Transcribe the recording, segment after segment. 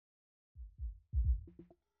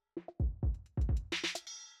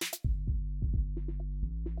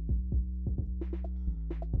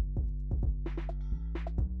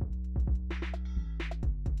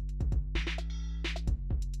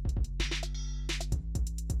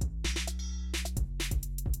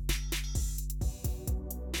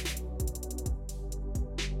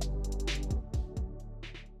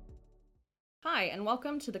Hi, and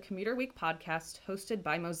welcome to the Commuter Week podcast hosted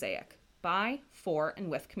by Mosaic, by, for, and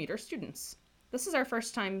with commuter students. This is our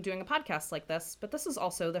first time doing a podcast like this, but this is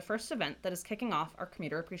also the first event that is kicking off our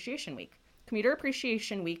Commuter Appreciation Week. Commuter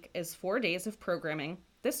Appreciation Week is 4 days of programming,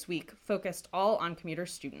 this week focused all on commuter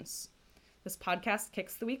students. This podcast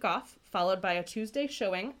kicks the week off, followed by a Tuesday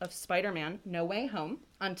showing of Spider-Man No Way Home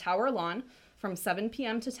on Tower Lawn from 7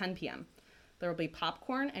 p.m. to 10 p.m. There will be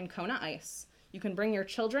popcorn and Kona ice. You can bring your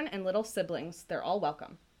children and little siblings. They're all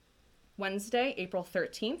welcome. Wednesday, April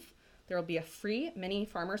 13th, there will be a free mini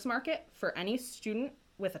farmers market for any student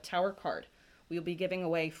with a Tower card. We will be giving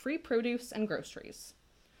away free produce and groceries.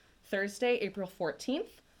 Thursday, April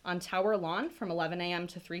 14th, on Tower Lawn from 11 a.m.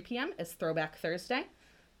 to 3 p.m. is Throwback Thursday.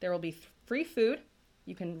 There will be free food.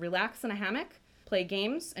 You can relax in a hammock, play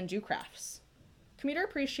games, and do crafts. Commuter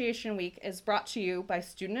Appreciation Week is brought to you by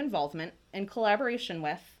student involvement in collaboration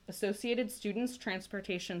with Associated Students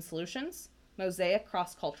Transportation Solutions, Mosaic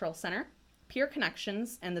Cross-Cultural Center, Peer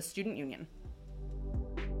Connections, and the Student Union.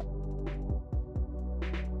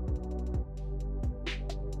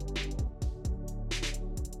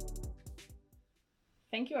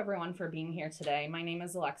 Thank you everyone for being here today. My name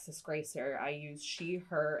is Alexis Gracer. I use she,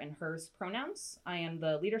 her, and hers pronouns. I am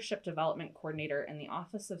the Leadership Development Coordinator in the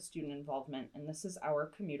Office of Student Involvement, and this is our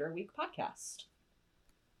Commuter Week podcast.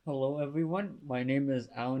 Hello everyone, my name is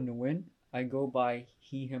Alan Nguyen. I go by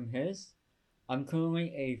he, him, his. I'm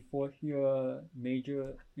currently a fourth year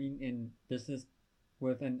major in business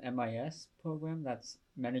with an MIS program, that's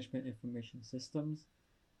Management Information Systems.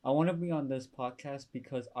 I want to be on this podcast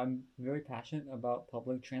because I'm very passionate about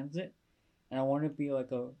public transit and I want to be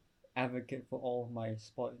like a advocate for all of my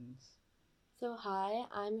Spartans. So hi,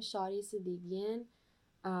 I'm Shadi Sadigian.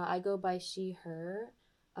 I go by she, her.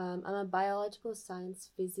 I'm a biological science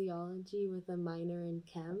physiology with a minor in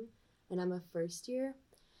chem, and I'm a first year.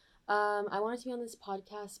 I wanted to be on this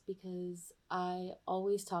podcast because I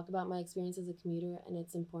always talk about my experience as a commuter, and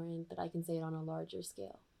it's important that I can say it on a larger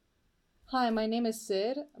scale. Hi, my name is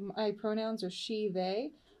Sid. My pronouns are she,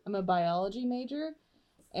 they. I'm a biology major,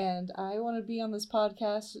 and I want to be on this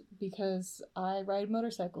podcast because I ride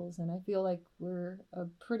motorcycles, and I feel like we're a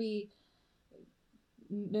pretty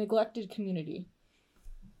neglected community.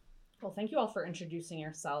 Well, thank you all for introducing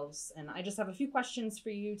yourselves, and I just have a few questions for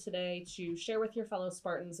you today to share with your fellow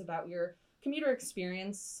Spartans about your commuter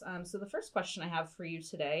experience. So the first question I have for you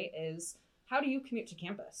today is, how do you commute to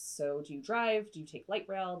campus? So do you drive? Do you take light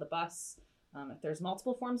rail, the bus? If there's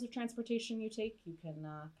multiple forms of transportation you take, you can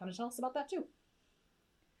kind of tell us about that too.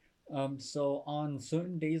 So on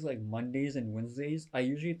certain days like Mondays and Wednesdays, I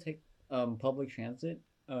usually take public transit,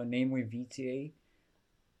 namely VTA.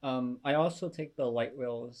 I also take the light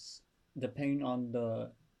rails depending on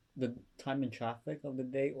the time and traffic of the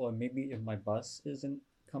day, or maybe if my bus isn't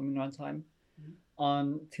coming on time.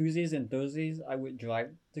 On Tuesdays and Thursdays, I would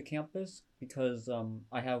drive to campus because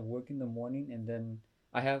I have work in the morning and then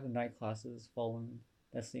I have night classes following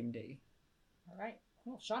that same day. All right.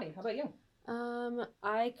 Well, Shadi, how about you?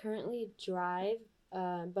 I currently drive,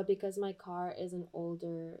 but because my car is an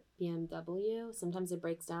older BMW, sometimes it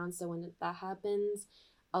breaks down. So when that happens,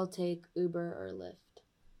 I'll take Uber or Lyft.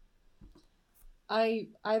 I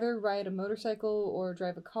either ride a motorcycle or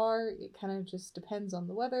drive a car. It kind of just depends on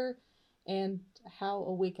the weather and how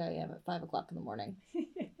awake I am at 5 o'clock in the morning.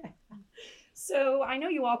 So I know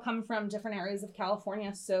you all come from different areas of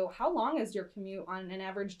California. So how long is your commute on an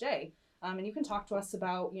average day? And you can talk to us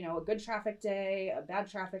about, a good traffic day, a bad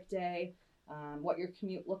traffic day, what your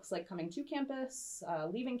commute looks like coming to campus,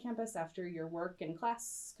 leaving campus after your work and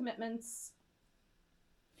class commitments.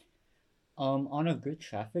 On a good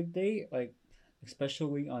traffic day, like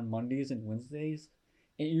especially on Mondays and Wednesdays,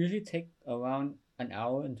 it usually takes around an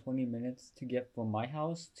hour and 20 minutes to get from my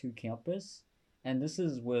house to campus, and this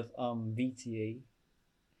is with VTA.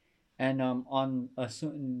 And on a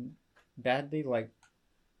certain bad day, like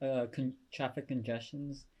traffic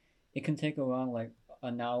congestions, it can take around like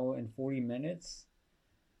an hour and 40 minutes.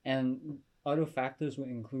 And other factors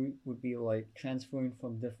would be like transferring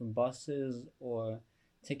from different buses or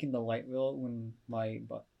taking the light rail when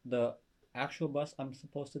the actual bus I'm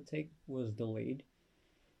supposed to take was delayed.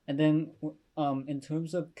 And then in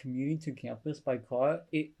terms of commuting to campus by car,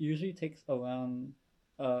 it usually takes around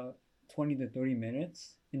 20 to 30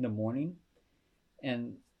 minutes in the morning.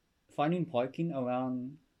 And finding parking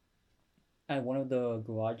around at one of the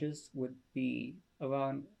garages would be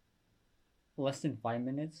around less than 5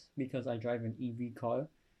 minutes because I drive an EV car.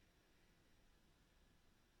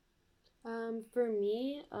 For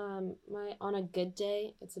me, on a good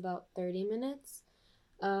day, it's about 30 minutes.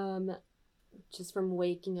 Just from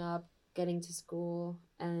waking up, getting to school,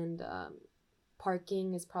 and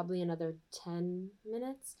parking is probably another 10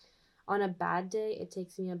 minutes. On a bad day, it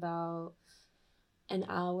takes me about an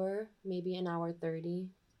hour, maybe an hour 30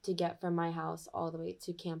 to get from my house all the way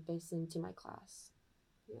to campus and to my class.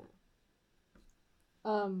 Yeah.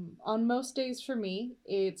 On most days for me,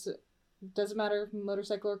 it doesn't matter if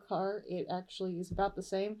motorcycle or car, it actually is about the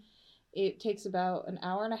same. It takes about an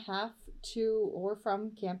hour and a half to or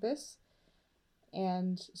from campus,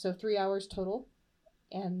 and so 3 hours total.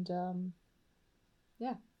 And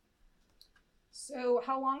yeah. So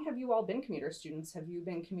how long have you all been commuter students? Have you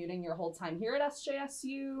been commuting your whole time here at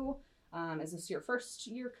SJSU? Is this your first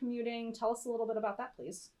year commuting? Tell us a little bit about that,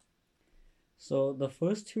 please. So the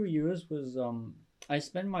first 2 years was I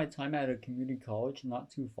spent my time at a community college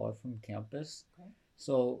not too far from campus. Okay.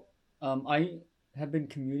 So I have been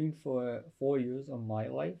commuting for 4 years of my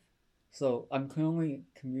life. So I'm currently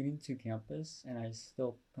commuting to campus, and I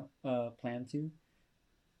still plan to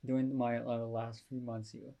during my last few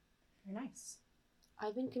months here. Very nice.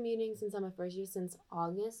 I've been commuting since I'm a first year, since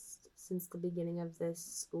August, since the beginning of this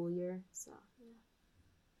school year. So,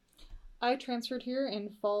 yeah. I transferred here in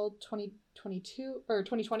fall 2022 or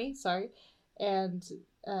 2020, sorry, and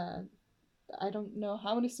I don't know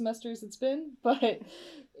how many semesters it's been, but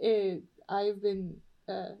I've been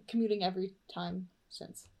commuting every time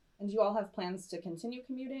since. And do you all have plans to continue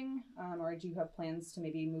commuting, or do you have plans to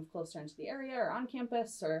maybe move closer into the area or on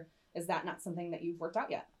campus, or is that not something that you've worked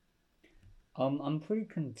out yet? I'm pretty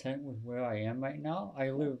content with where I am right now.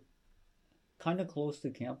 I live kind of close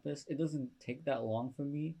to campus. It doesn't take that long for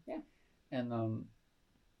me. Yeah. And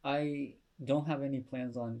I don't have any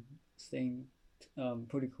plans on staying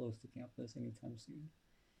pretty close to campus anytime soon.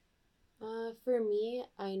 For me,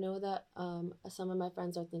 I know that some of my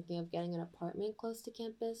friends are thinking of getting an apartment close to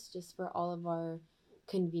campus just for all of our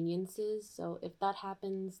conveniences. So if that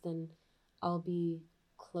happens, then I'll be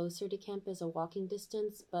closer to campus, a walking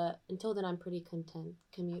distance. But until then, I'm pretty content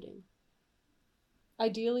commuting.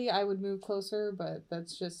 Ideally, I would move closer, but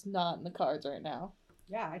that's just not in the cards right now.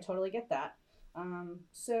 Yeah, I totally get that.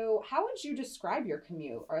 So how would you describe your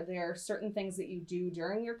commute? Are there certain things that you do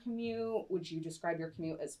during your commute? Would you describe your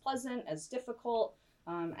commute as pleasant, as difficult?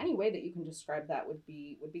 Any way that you can describe that would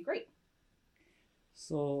be great.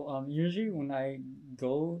 So usually when I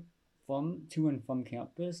go to and from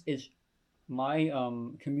campus, my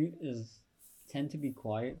commute tend to be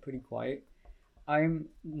pretty quiet. I'm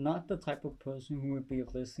not the type of person who would be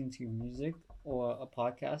listening to music or a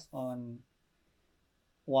podcast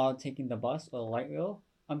while taking the bus or light rail.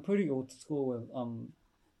 I'm pretty old school with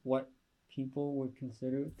what people would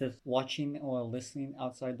consider just watching or listening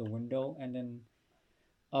outside the window. And then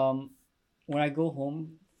when I go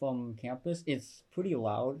home from campus, it's pretty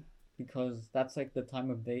loud because that's like the time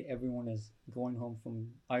of day everyone is going home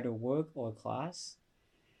from either work or class.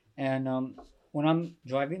 And when I'm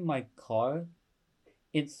driving my car,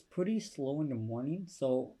 it's pretty slow in the morning,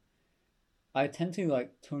 so I tend to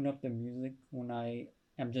like turn up the music when I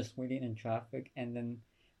am just waiting in traffic, and then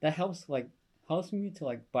that helps me to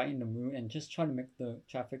like brighten the mood and just try to make the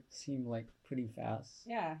traffic seem like pretty fast.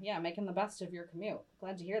 Yeah, making the best of your commute.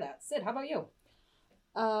 Glad to hear that. Sid, how about you?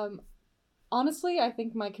 Honestly, I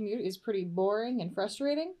think my commute is pretty boring and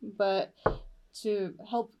frustrating, but to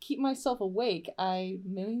help keep myself awake, I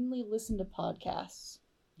mainly listen to podcasts.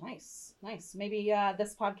 Nice. Maybe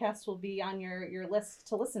this podcast will be on your list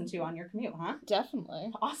to listen to on your commute, huh?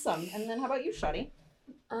 Definitely. Awesome. And then how about you, Shadi?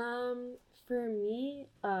 For me,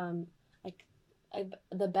 the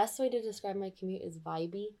best way to describe my commute is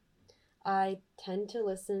vibey. I tend to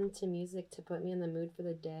listen to music to put me in the mood for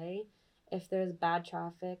the day. If there's bad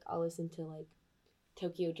traffic, I'll listen to like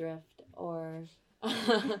Tokyo Drift or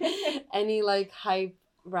any like hype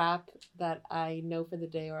rap that I know for the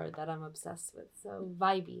day or that I'm obsessed with. So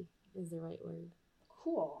vibey is the right word.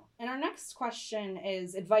 Cool. And our next question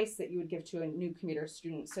is advice that you would give to a new commuter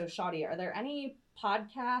student. So Shadi, are there any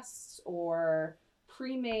podcasts or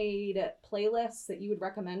pre-made playlists that you would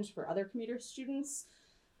recommend for other commuter students?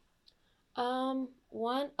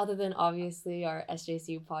 One other than obviously our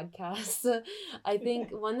SJSU podcast, I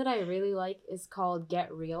think one that I really like is called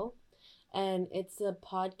Get Real, and it's a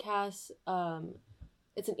podcast.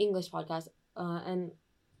 It's an English podcast, and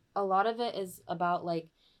a lot of it is about like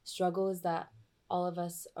struggles that all of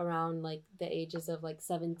us around like the ages of like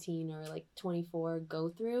 17 or like 24 go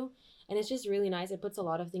through, and it's just really nice. It puts a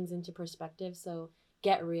lot of things into perspective. So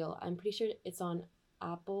Get Real, I'm pretty sure it's on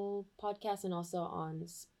Apple Podcasts and also on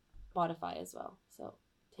Spotify as well. So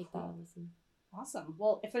take that and listen. Awesome.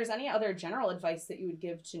 Well, if there's any other general advice that you would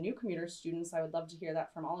give to new commuter students, I would love to hear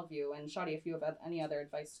that from all of you. And Shadi, if you have any other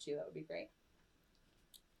advice too, that would be great.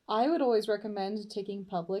 I would always recommend taking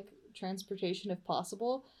public transportation if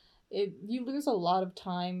possible. You lose a lot of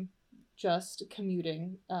time just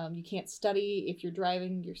commuting. You can't study if you're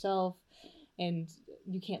driving yourself, and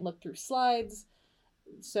you can't look through slides.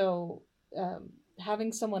 So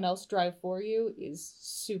having someone else drive for you is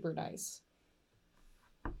super nice.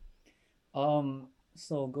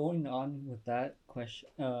 So going on with that question,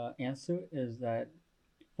 answer is that,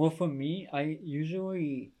 well, for me, I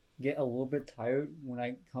usually get a little bit tired when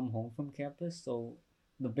I come home from campus. So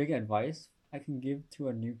the big advice I can give to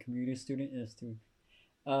a new commuter student is to,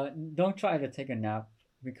 don't try to take a nap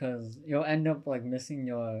because you'll end up like missing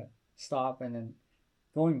your stop, and then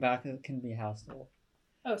going back it can be hassle.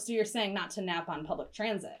 Oh, so you're saying not to nap on public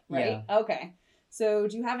transit, right? Yeah. Okay. So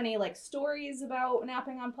do you have any like stories about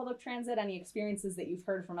napping on public transit? Any experiences that you've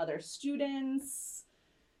heard from other students?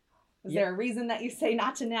 Is Yeah. there a reason that you say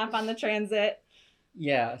not to nap on the transit?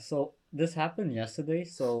 Yeah, so this happened yesterday.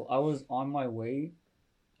 So I was on my way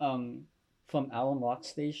from Allen Rock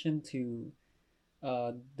Station to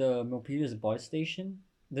the Milpitas bus station.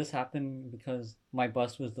 This happened because my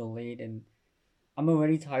bus was delayed, and I'm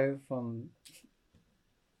already tired from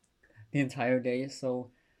the entire day.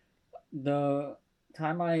 So the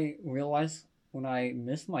time I realized when I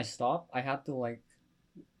missed my stop, I had to like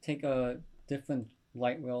take a different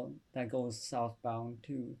light rail that goes southbound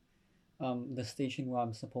to the station where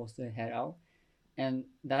I'm supposed to head out, and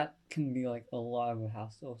that can be like a lot of a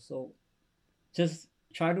hassle. So just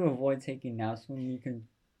try to avoid taking naps when you can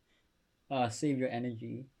save your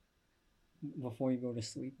energy before you go to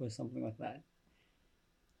sleep or something like that.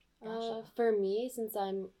 Gotcha. For me, since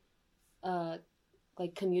I'm uh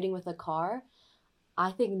like commuting with a car,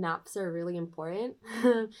 I think naps are really important.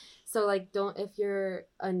 So like don't if you're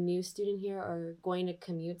a new student here or going to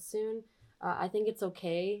commute soon, I think it's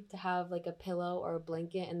okay to have like a pillow or a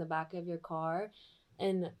blanket in the back of your car,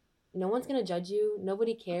 and no one's gonna judge you.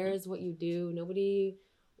 Nobody cares what you do. Nobody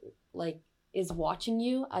like is watching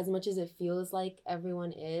you as much as it feels like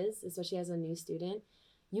everyone is, especially as a new student.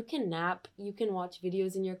 You can nap, you can watch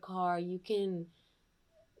videos in your car, you can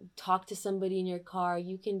talk to somebody in your car,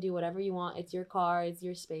 you can do whatever you want. It's your car, it's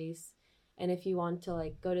your space. And if you want to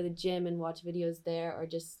like go to the gym and watch videos there or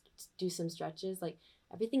just do some stretches, like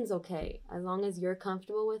everything's okay. As long as you're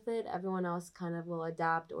comfortable with it, everyone else kind of will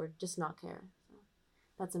adapt or just not care. So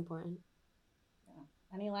that's important. Yeah.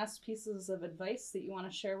 Any last pieces of advice that you want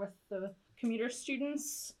to share with the commuter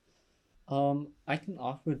students? I can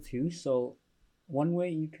offer two. So one way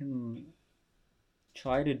you can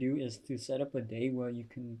try to do is to set up a day where you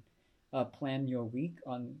can plan your week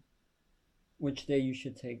on which day you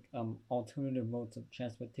should take alternative modes of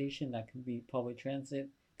transportation. That could be public transit,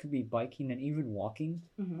 could be biking, and even walking.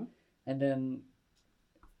 Mm-hmm. And then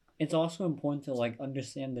it's also important to like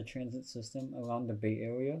understand the transit system around the Bay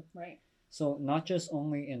Area. Right. So not just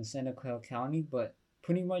only in Santa Clara County, but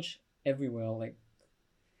pretty much everywhere, like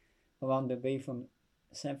around the Bay from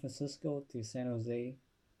San Francisco to San Jose.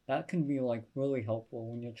 That can be like really helpful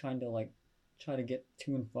when you're trying to like try to get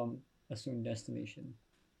to and from a certain destination.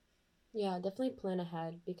 Yeah, definitely plan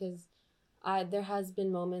ahead because I there has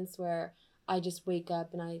been moments where I just wake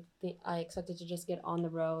up and I think I expected to just get on the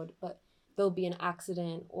road, but there'll be an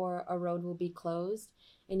accident or a road will be closed,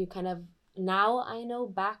 and you kind of now I know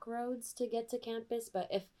back roads to get to campus, but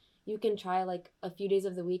if you can try like a few days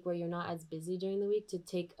of the week where you're not as busy during the week to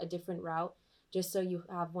take a different route just so you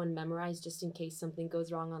have one memorized just in case something goes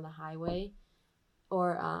wrong on the highway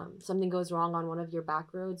or something goes wrong on one of your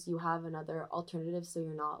back roads, you have another alternative so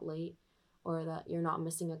you're not late or that you're not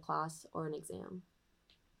missing a class or an exam.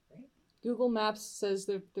 Google Maps says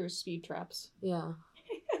that there's speed traps. Yeah.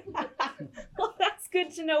 Well, that's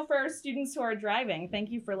good to know for our students who are driving.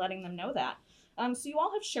 Thank you for letting them know that. So you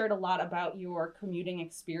all have shared a lot about your commuting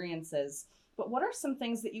experiences, but what are some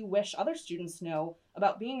things that you wish other students know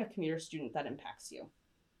about being a commuter student that impacts you?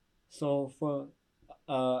 So for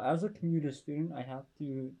as a commuter student, I have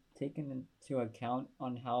to take into account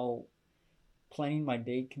on how planning my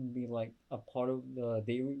day can be like a part of the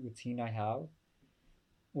daily routine I have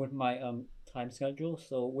with my time schedule.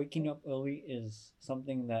 So waking up early is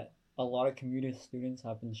something that a lot of commuter students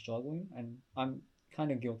have been struggling, and I'm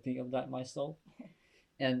kind of guilty of that myself.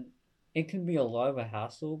 And it can be a lot of a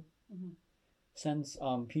hassle Mhm. since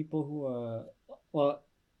people who are well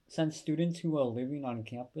since students who are living on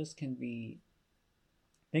campus can be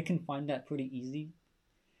they can find that pretty easy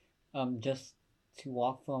just to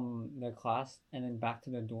walk from their class and then back to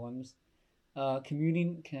their dorms.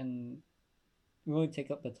 Commuting can really take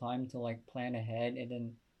up the time to like plan ahead, and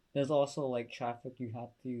then there's also like traffic you have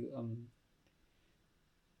to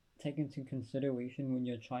take into consideration when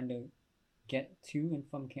you're trying to get to and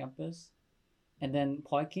from campus. And then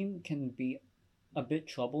parking can be a bit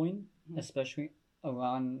troubling, especially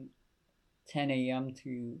around 10 a.m.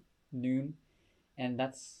 to noon, and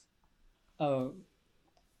uh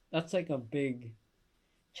that's like a big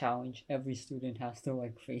challenge every student has to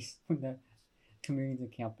like face when they're commuting to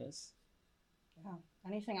campus. Yeah.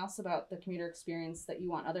 Anything else about the commuter experience that you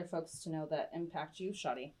want other folks to know that impact you,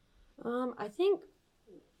 Shadi? I think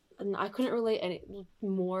and I couldn't relate any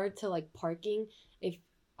more to like parking. If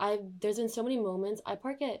there's been so many moments I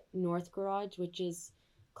park at North Garage, which is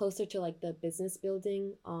closer to like the business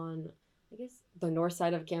building on I guess the north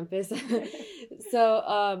side of campus.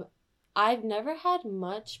 So I've never had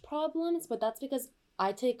much problems, but that's because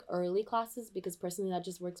I take early classes because personally that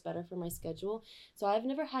just works better for my schedule. So I've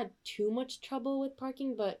never had too much trouble with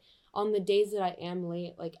parking, but on the days that I am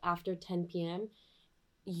late, like after 10 p.m.,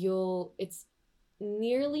 it's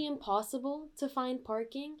nearly impossible to find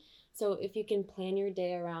parking. So if you can plan your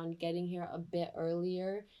day around getting here a bit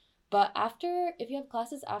earlier, but if you have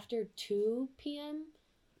classes after 2 p.m.,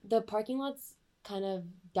 the parking lots kind of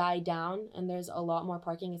die down and there's a lot more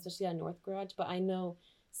parking, especially at North Garage. But I know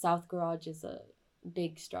South Garage is a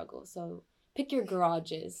big struggle. So pick your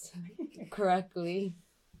garages correctly.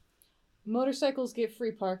 Motorcycles get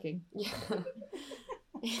free parking. Yeah.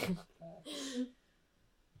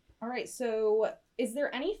 All right, so is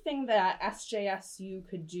there anything that SJSU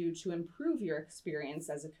could do to improve your experience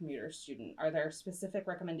as a commuter student? Are there specific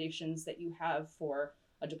recommendations that you have for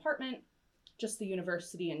a department, just the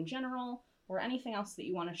university in general, or anything else that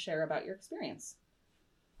you want to share about your experience?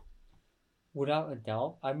 Without a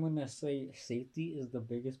doubt, I'm gonna say safety is the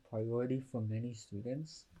biggest priority for many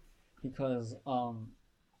students because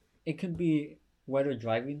it could be whether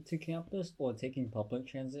driving to campus or taking public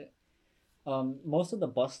transit. Most of the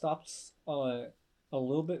bus stops are a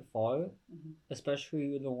little bit far,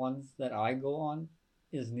 especially the ones that I go on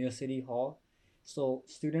is near City Hall. So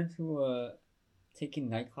students who are taking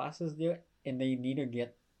night classes there and they need to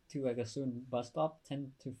get to like a certain bus stop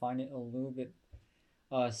tend to find it a little bit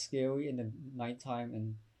scary in the nighttime,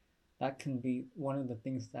 and that can be one of the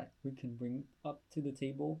things that we can bring up to the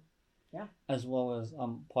table. Yeah. As well as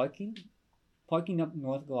parking. Parking up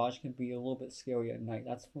North Garage can be a little bit scary at night.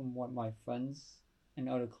 That's from what my friends and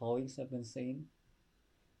other colleagues have been saying.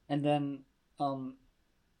 And then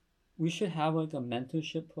we should have like a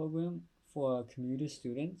mentorship program for commuter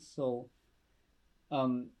students. So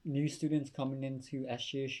new students coming into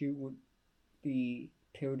SJSU would be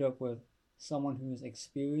paired up with someone who's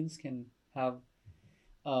experienced, can have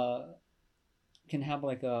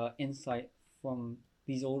like a insight from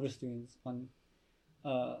these older students on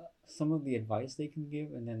some of the advice they can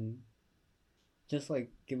give, and then just like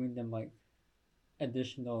giving them like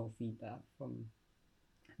additional feedback from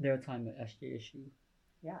their time at SJSU.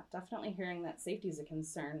 Yeah, definitely hearing that safety is a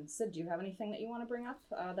concern. Sid, do you have anything that you want to bring up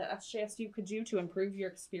that SJSU could do to improve your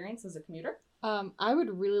experience as a commuter? I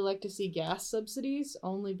would really like to see gas subsidies,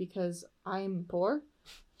 only because I'm poor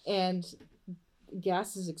and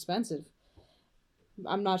gas is expensive.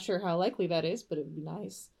 I'm not sure how likely that is, but it would be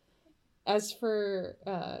nice. As for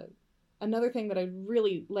another thing that I'd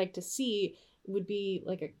really like to see would be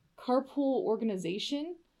like a carpool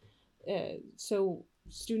organization. So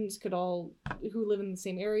students could all, who live in the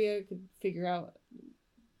same area, could figure out,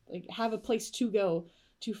 like, have a place to go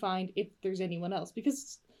to find if there's anyone else.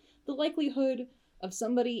 Because the likelihood of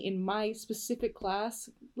somebody in my specific class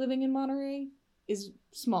living in Monterey is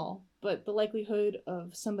small, but the likelihood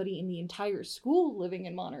of somebody in the entire school living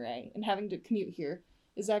in Monterey and having to commute here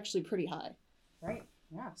is actually pretty high. Right.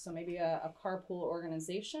 Yeah. So maybe a carpool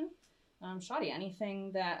organization. Shadi,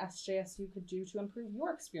 anything that SJSU could do to improve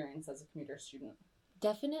your experience as a commuter student?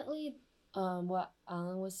 Definitely what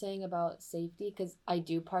Alan was saying about safety, because I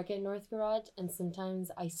do park at North Garage and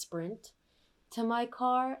sometimes I sprint to my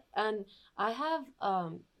car, and I have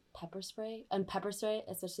pepper spray,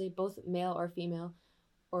 especially both male or female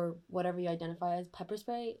or whatever you identify as. Pepper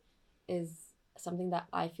spray is something that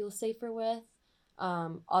I feel safer with.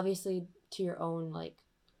 Obviously to your own like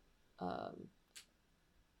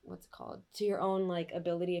to your own like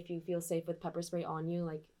ability. If you feel safe with pepper spray on you,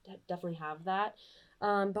 like definitely have that.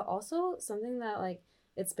 But also something that like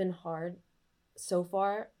it's been hard so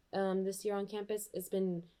far this year on campus, it's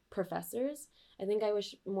been professors. I think I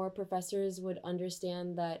wish more professors would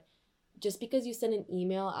understand that just because you send an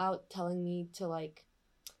email out telling me to like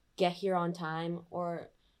get here on time, or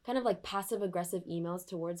kind of like passive aggressive emails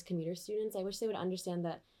towards commuter students, I wish they would understand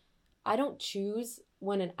that I don't choose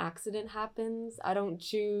when an accident happens. I don't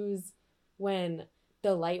choose when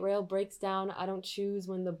the light rail breaks down. I don't choose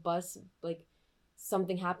when the bus, like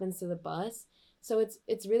something happens to the bus. So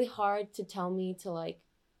it's really hard to tell me to like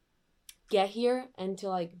get here and to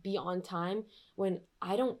like be on time when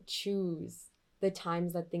I don't choose the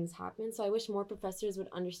times that things happen. So I wish more professors would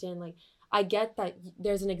understand, like, I get that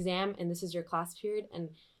there's an exam and this is your class period, and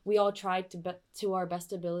we all tried to our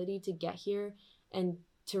best ability to get here and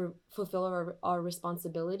to fulfill our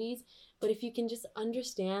responsibilities. But if you can just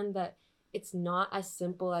understand that it's not as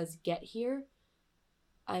simple as get here,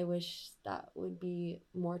 I wish that would be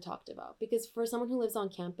more talked about. Because for someone who lives on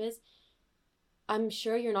campus, I'm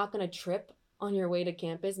sure you're not going to trip on your way to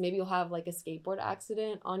campus. Maybe you'll have like a skateboard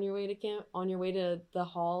accident on your way to on your way to the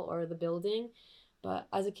hall or the building. But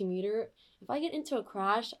as a commuter, if I get into a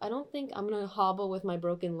crash, I don't think I'm going to hobble with my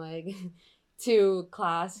broken leg to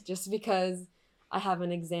class just because I have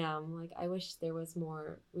an exam. Like, I wish there was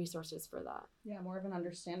more resources for that. Yeah, more of an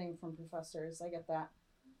understanding from professors. I get that.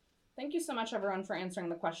 Thank you so much, everyone, for answering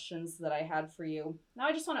the questions that I had for you. Now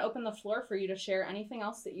I just want to open the floor for you to share anything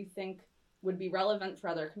else that you think would be relevant for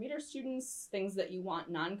other commuter students, things that you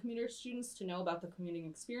want non-commuter students to know about the commuting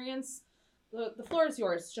experience. The floor is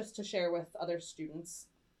yours, just to share with other students.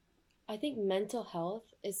 I think mental health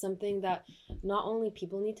is something that not only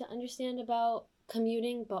people need to understand about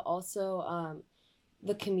commuting, but also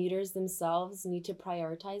the commuters themselves need to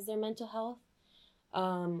prioritize their mental health.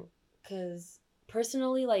 Because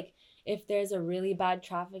personally, like, if there's a really bad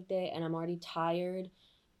traffic day and I'm already tired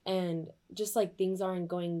and just like things aren't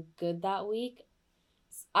going good that week,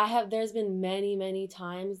 there's been many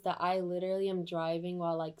times that I literally am driving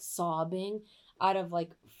while like sobbing out of like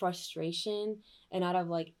frustration and out of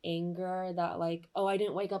like anger that like, oh, I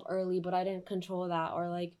didn't wake up early, but I didn't control that, or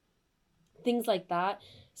like things like that.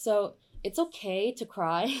 So it's okay to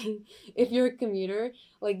cry if you're a commuter.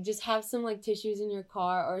 Like, just have some like tissues in your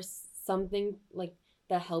car or something like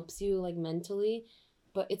that helps you like mentally.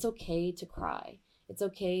 But it's okay to cry. It's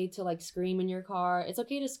okay to like scream in your car. It's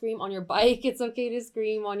okay to scream on your bike. It's okay to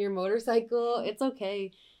scream on your motorcycle. It's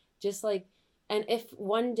okay. Just like, and if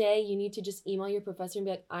one day you need to just email your professor and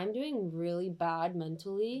be like, I'm doing really bad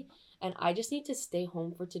mentally and I just need to stay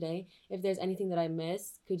home for today. If there's anything that I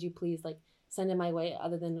missed, could you please like send it my way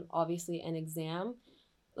other than obviously an exam?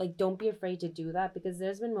 Like, don't be afraid to do that, because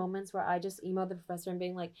there's been moments where I just emailed the professor and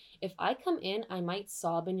being like, if I come in, I might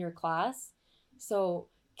sob in your class. So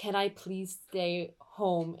can I please stay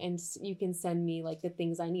home and you can send me like the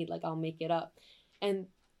things I need, like I'll make it up. And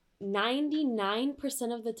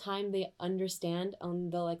 99% of the time they understand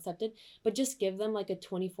and they'll accept it, but just give them like a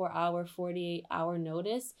 24-hour, 48-hour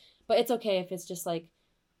notice. But it's okay if it's just like,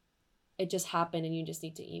 it just happened and you just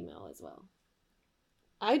need to email as well.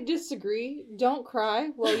 I disagree. Don't cry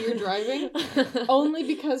while you're driving, only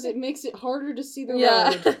because it makes it harder to see the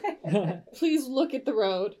road. Please look at the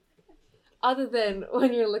road. Other than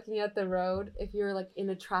when you're looking at the road, if you're like in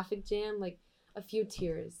a traffic jam, like a few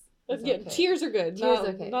tears. Yeah, okay. Tears are good. Tears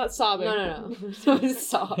okay. Not sobbing. No. Don't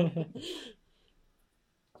sob.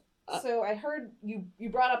 So I heard you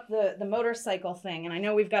brought up the motorcycle thing, and I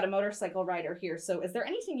know we've got a motorcycle rider here. So is there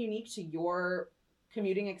anything unique to your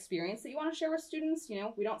commuting experience that you want to share with students? You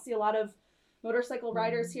know, we don't see a lot of motorcycle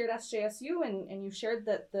riders here at SJSU, and you shared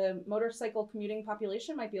that the motorcycle commuting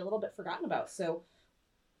population might be a little bit forgotten about. So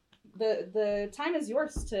the time is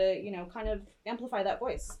yours to, you know, kind of amplify that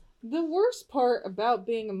voice. The worst part about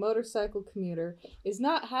being a motorcycle commuter is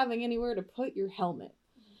not having anywhere to put your helmet.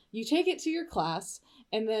 You take it to your class,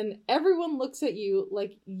 and then everyone looks at you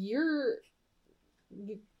like you're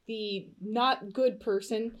the not good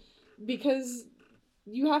person because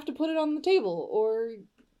you have to put it on the table, or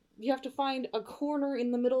you have to find a corner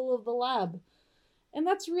in the middle of the lab. And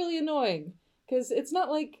that's really annoying, because it's not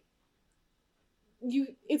like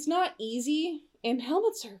it's not easy, and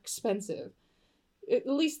helmets are expensive. At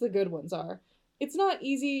least the good ones are. It's not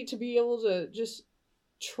easy to be able to just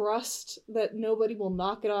trust that nobody will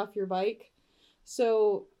knock it off your bike.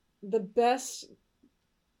 So the best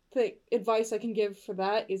advice I can give for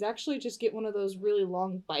that is actually just get one of those really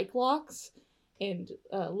long bike locks and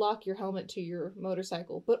lock your helmet to your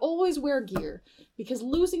motorcycle. But always wear gear, because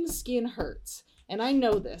losing skin hurts. And I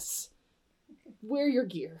know this. Wear your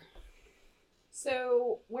gear.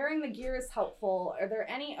 So wearing the gear is helpful. Are there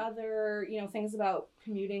any other, you know, things about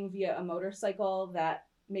commuting via a motorcycle that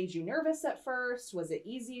made you nervous at first? Was it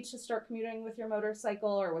easy to start commuting with your motorcycle,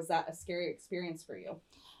 or was that a scary experience for you?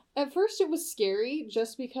 At first it was scary,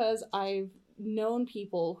 just because I've known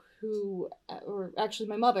people who, or actually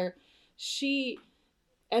my mother, she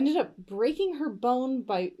ended up breaking her bone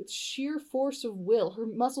by sheer force of will. Her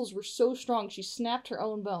muscles were so strong, she snapped her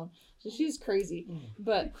own bone. So she's crazy.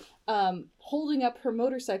 But holding up her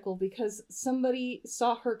motorcycle because somebody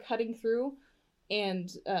saw her cutting through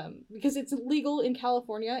And because it's illegal in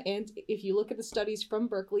California, and if you look at the studies from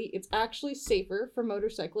Berkeley, it's actually safer for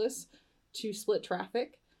motorcyclists to split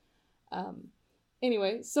traffic.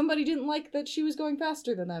 Anyway, somebody didn't like that she was going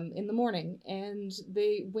faster than them in the morning, and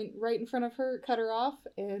they went right in front of her, cut her off,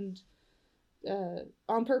 and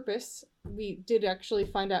on purpose. We did actually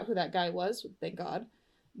find out who that guy was, thank God.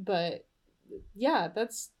 But yeah,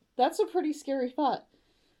 that's a pretty scary thought.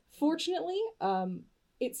 Fortunately,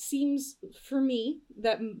 it seems for me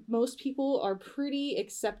that most people are pretty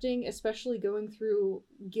accepting, especially going through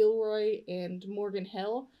Gilroy and Morgan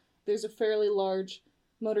Hill. There's a fairly large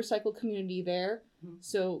motorcycle community there.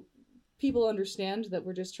 So people understand that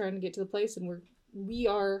we're just trying to get to the place, and we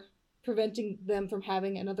are preventing them from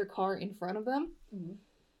having another car in front of them. Mm-hmm.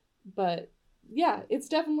 But yeah, it's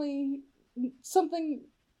definitely something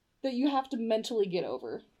that you have to mentally get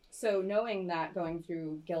over. So knowing that going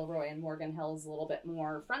through Gilroy and Morgan Hill is a little bit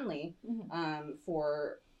more friendly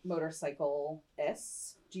for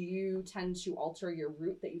motorcyclists, do you tend to alter your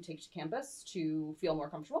route that you take to campus to feel more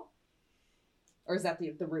comfortable? Or is that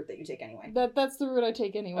the route that you take anyway? That's the route I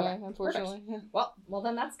take anyway, Okay, unfortunately. Yeah. Well,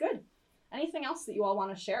 then that's good. Anything else that you all want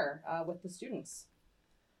to share with the students?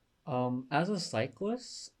 As a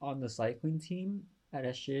cyclist on the cycling team at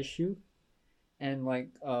SJSU, and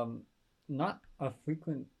not a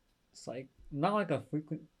frequent cyclist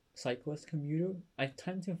commuter, I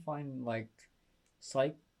tend to find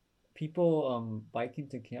people biking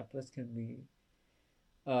to campus can be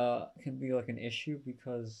like an issue,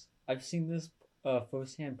 because I've seen this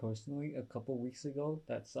firsthand personally a couple weeks ago,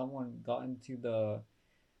 that someone got into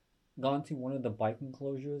one of the bike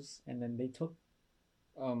enclosures, and then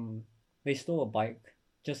they stole a bike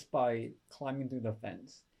just by climbing through the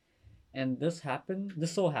fence. And this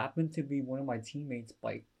so happened to be one of my teammates'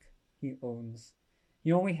 bike he owns.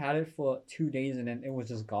 He only had it for 2 days, and then it was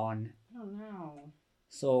just gone. Oh no.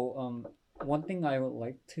 So one thing I would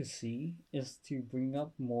like to see is to bring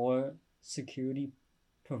up more security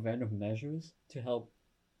preventive measures to help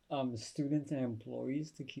students and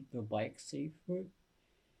employees to keep their bikes safer.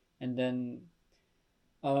 And then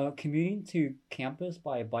commuting to campus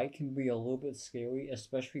by bike can be a little bit scary,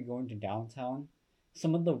 especially going to downtown.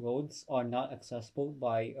 Some of the roads are not accessible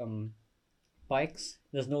by bikes.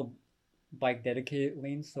 There's no bike dedicated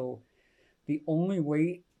lanes, so the only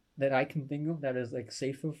way that I can think of that is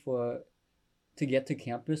safer to get to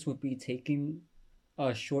campus would be taking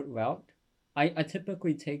a short route. I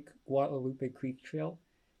typically take Guadalupe Creek Trail,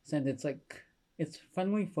 since it's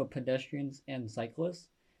friendly for pedestrians and cyclists,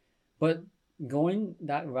 but going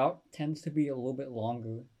that route tends to be a little bit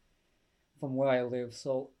longer from where I live.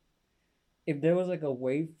 So if there was a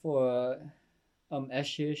way for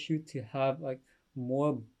SJSU to have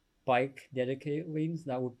more bike dedicated lanes,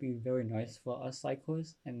 that would be very nice for us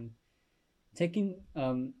cyclists. And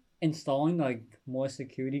installing more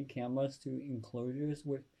security cameras to enclosures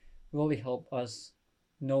would really help us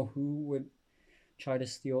know who would try to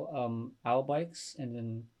steal our bikes, and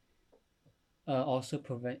then also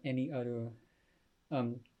prevent any other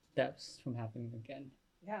deaths from happening again.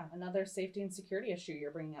 Yeah, another safety and security issue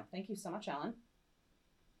you're bringing up. Thank you so much, Alan.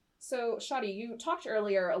 So, Shadi, you talked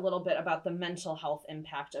earlier a little bit about the mental health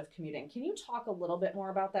impact of commuting. Can you talk a little bit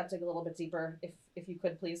more about that, dig a little bit deeper, if you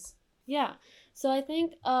could, please? Yeah. So I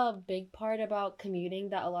think a big part about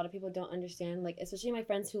commuting that a lot of people don't understand, especially my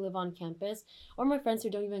friends who live on campus, or my friends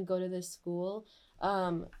who don't even go to this school,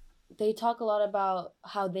 they talk a lot about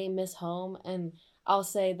how they miss home, and I'll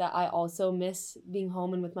say that I also miss being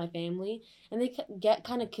home and with my family, and they get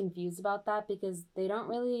kind of confused about that, because they don't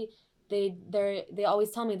really, they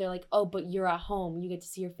always tell me, they're like, oh, but you're at home, you get to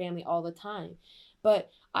see your family all the time. But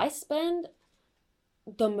I spend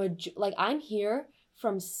I'm here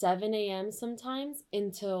from 7 a.m. sometimes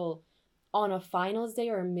until, on a finals day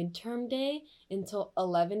or a midterm day, until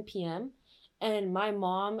 11 p.m. And my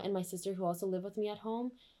mom and my sister, who also live with me at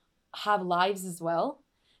home, have lives as well.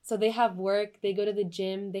 So they have work, they go to the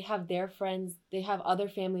gym, they have their friends, they have other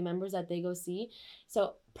family members that they go see.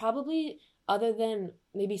 So probably, other than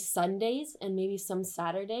maybe Sundays and maybe some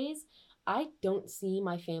Saturdays, I don't see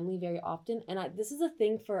my family very often. And this is a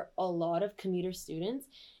thing for a lot of commuter students,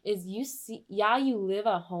 is you live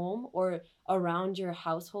at home or around your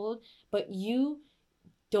household, but you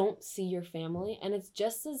don't see your family. And it's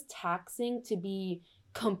just as taxing to be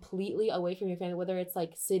completely away from your family, whether it's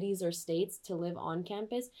cities or states, to live on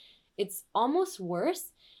campus. It's almost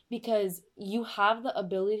worse, because you have the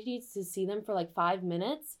ability to see them for 5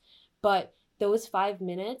 minutes, but those 5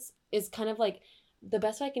 minutes is kind of the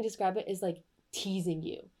best way I can describe it is teasing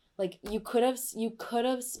you. You could have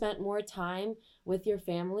spent more time with your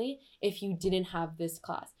family if you didn't have this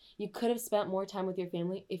class. You could have spent more time with your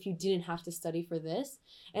family if you didn't have to study for this.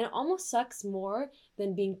 And it almost sucks more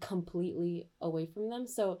than being completely away from them.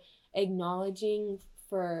 So acknowledging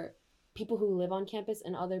for people who live on campus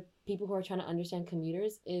and other people who are trying to understand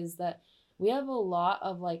commuters is that we have a lot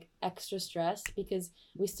of like extra stress because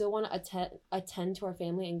we still want to attend to our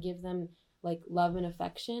family and give them like love and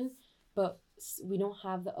affection, but we don't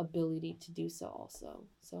have the ability to do so also.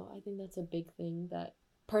 So I think that's a big thing that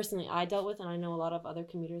personally I dealt with, and I know a lot of other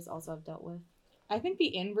commuters also have dealt with. I think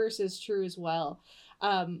the inverse is true as well.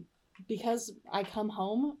 Because I come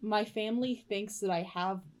home, my family thinks that I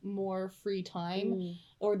have more free time,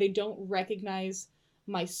 or they don't recognize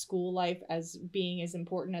my school life as being as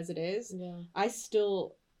important as it is. Yeah. I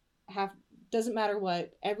still have, doesn't matter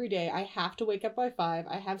what, every day I have to wake up by 5.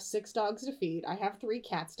 I have 6 dogs to feed. I have 3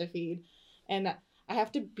 cats to feed. And I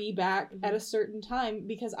have to be back at a certain time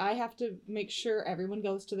because I have to make sure everyone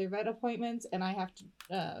goes to their vet appointments, and I have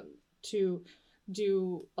to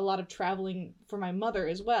do a lot of traveling for my mother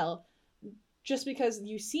as well. Just because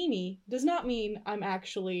you see me does not mean I'm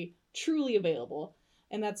actually truly available.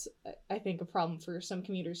 And that's, I think, a problem for some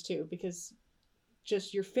commuters too, because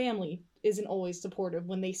just your family isn't always supportive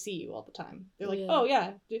when they see you all the time. They're like, oh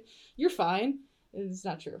yeah, you're fine. It's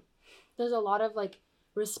not true. There's a lot of like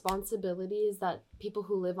responsibilities that people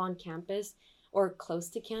who live on campus or close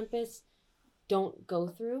to campus don't go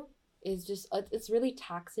through. It's really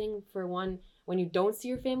taxing, for one, when you don't see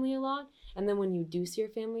your family a lot, and then when you do see your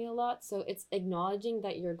family a lot. So it's acknowledging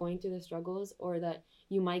that you're going through the struggles, or that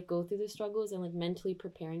you might go through the struggles, and like mentally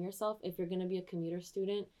preparing yourself if you're going to be a commuter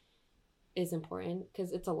student is important,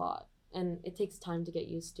 because it's a lot and it takes time to get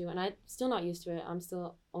used to, and I'm still not used to it. I'm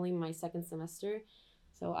still only in my 2nd semester,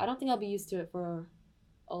 so I don't think I'll be used to it for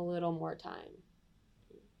a little more time.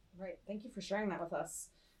 Right. Thank you for sharing that with us.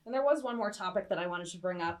 And there was one more topic that I wanted to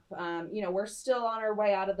bring up. We're still on our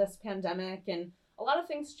way out of this pandemic, and a lot of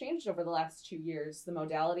things changed over the last 2 years. The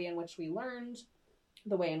modality in which we learned,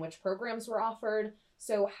 the way in which programs were offered.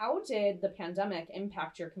 So how did the pandemic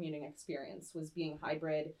impact your commuting experience? Was being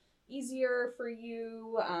hybrid easier for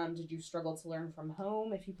you? Did you struggle to learn from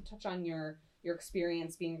home? If you could touch on your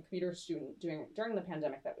experience being a commuter student during the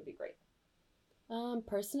pandemic, that would be great.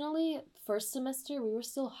 Personally, first semester, we were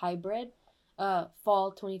still hybrid.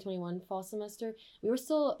 Fall 2021 fall semester, we were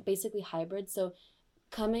still basically hybrid. So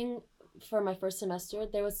coming for my first semester,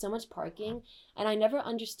 there was so much parking, and I never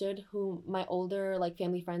understood who my older like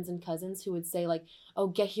family friends and cousins who would say like, oh,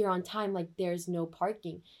 get here on time, like there's no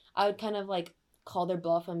parking. I would kind of like call their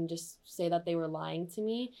bluff and just say that they were lying to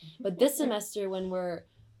me. But this semester, when we're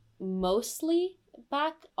mostly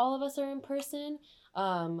back, all of us are in person,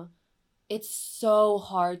 it's so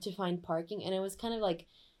hard to find parking, and it was kind of like,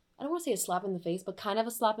 I don't want to say a slap in the face, but kind of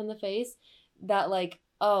a slap in the face that like,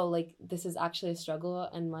 oh, like this is actually a struggle,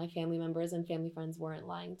 and my family members and family friends weren't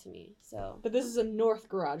lying to me. So, but this is a North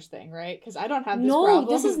Garage thing, right? Because I don't have this problem.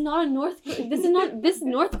 No, this is not a North. This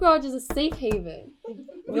North Garage is a safe haven.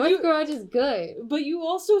 North Garage is good. But you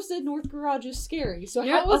also said North Garage is scary. So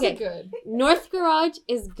how was it good? North Garage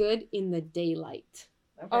is good in the daylight.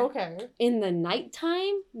 Okay. In the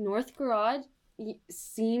nighttime, North Garage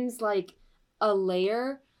seems like a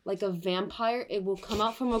layer, like a vampire. It will come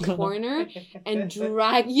out from a corner and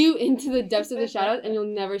drag you into the depths of the shadows, and you'll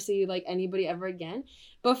never see like anybody ever again.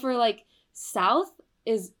 But for like South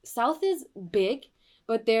is big,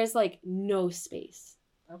 but there's like no space.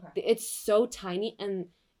 Okay. It's so tiny, and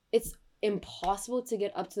it's impossible to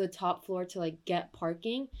get up to the top floor to like get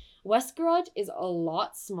parking. West Garage is a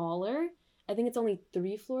lot smaller. I think it's only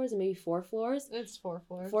 3 floors and maybe 4 floors. It's 4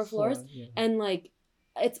 floors. 4 floors. Yeah. And like,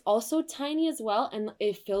 it's also tiny as well, and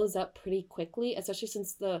it fills up pretty quickly, especially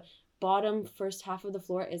since the bottom first half of the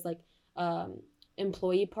floor is like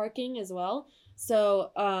employee parking as well.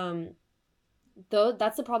 So though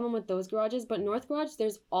that's the problem with those garages. But North Garage,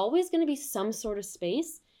 there's always going to be some sort of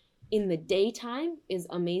space. In the daytime is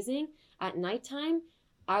amazing. At nighttime,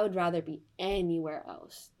 I would rather be anywhere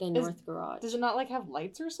else than North Garage. Does it not like have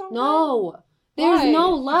lights or something? No. There's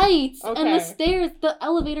no lights. Okay. And the stairs, the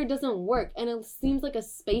elevator doesn't work, and it seems like a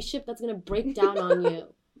spaceship that's gonna break down on you.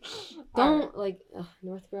 Don't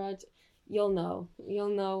North Garage. You'll know.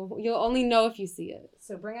 You'll only know if you see it.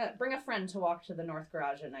 So bring a friend to walk to the North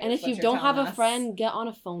Garage at night. And if you don't have a friend, get on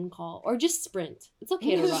a phone call or just sprint. It's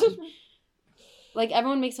okay to run. Like,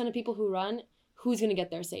 everyone makes fun of people who run. Who's gonna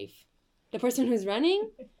get there safe? The person who's running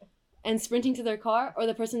and sprinting to their car, or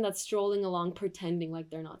the person that's strolling along pretending like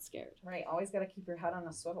they're not scared? Right. Always got to keep your head on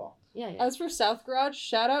a swivel. Yeah. As for South Garage,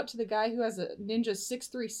 shout out to the guy who has a Ninja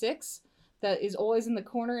 636. that is always in the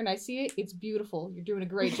corner and I see it, it's beautiful. You're doing a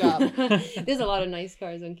great job. There's a lot of nice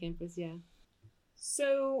cars on campus, yeah.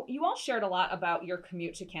 So you all shared a lot about your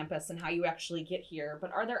commute to campus and how you actually get here,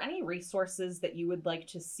 but are there any resources that you would like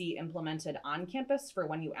to see implemented on campus for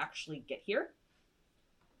when you actually get here?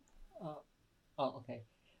 Okay.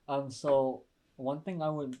 So one thing I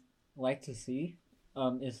would like to see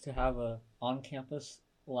is to have a on-campus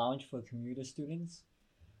lounge for commuter students.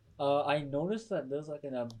 I noticed that there's like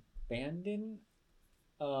an abandoned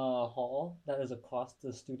hall that is across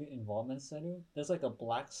the student involvement center. There's like a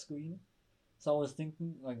black screen. So I was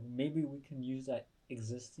thinking like maybe we can use that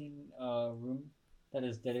existing room that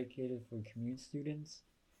is dedicated for commute students,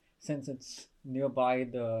 since it's nearby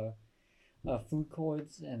the food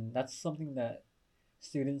courts, and that's something that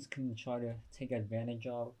students can try to take advantage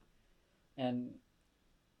of. And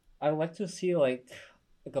I would like to see like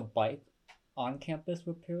a bike on campus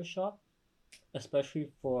repair shop, especially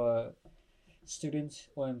for students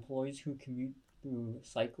or employees who commute through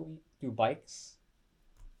bikes.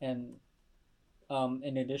 And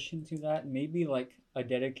in addition to that, maybe like a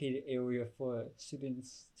dedicated area for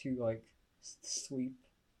students to like sleep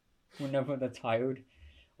whenever they're tired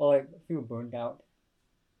or like feel burned out.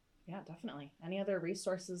 Yeah, definitely. Any other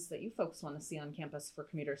resources that you folks want to see on campus for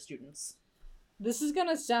commuter students? This is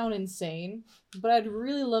gonna sound insane, but I'd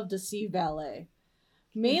really love to see valet.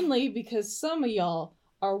 Mainly because some of y'all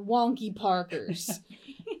are wonky parkers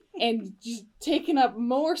and just taking up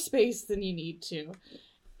more space than you need to.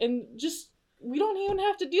 And just, we don't even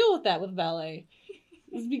have to deal with that with valet.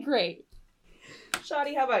 It'd be great.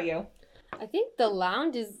 Shadi, how about you? I think the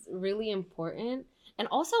lounge is really important. And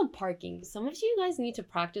also parking. Some of you guys need to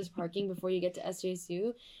practice parking before you get to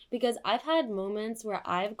SJSU, because I've had moments where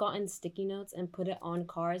I've gotten sticky notes and put it on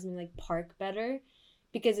cars and like park better,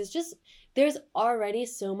 because it's just, there's already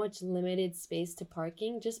so much limited space to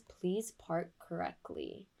parking. Just please park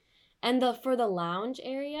correctly. And for the lounge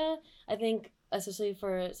area, I think especially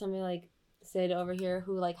for somebody like Sid over here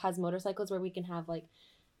who like has motorcycles, where we can have like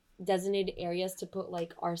designated areas to put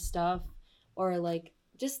like our stuff, or like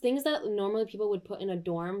just things that normally people would put in a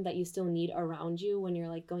dorm that you still need around you when you're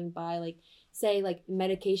like going by, like say like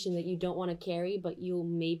medication that you don't want to carry but you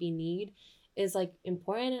maybe need, is like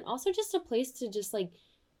important. And also just a place to just like,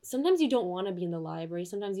 sometimes you don't want to be in the library,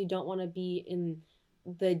 sometimes you don't want to be in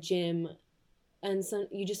the gym, and some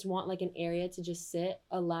you just want like an area to just sit.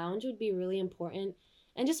 A lounge would be really important.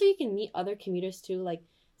 And just so you can meet other commuters too, like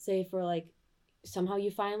say for like somehow you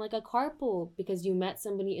find like a carpool because you met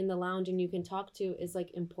somebody in the lounge and you can talk to, is like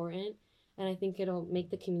important. And I think it'll make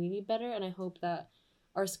the community better. And I hope that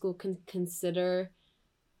our school can consider,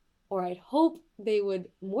 or I'd hope they would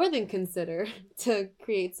more than consider, to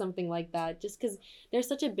create something like that, just because there's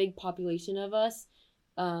such a big population of us,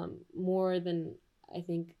 more than I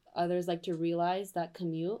think others like to realize, that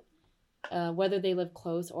commute, whether they live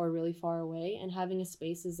close or really far away. And having a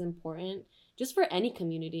space is important just for any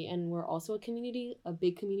community, and we're also a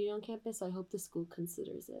big community on campus, so I hope the school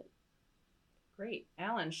considers it. Great.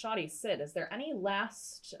 Alan, Shadi, Sid, is there any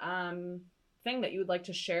last thing that you would like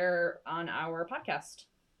to share on our podcast?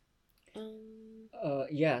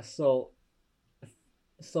 Yeah, so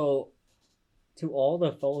to all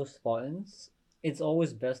the fellow Spartans, it's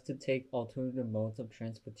always best to take alternative modes of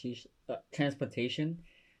transportation.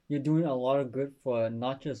 You're doing a lot of good for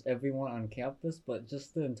not just everyone on campus, but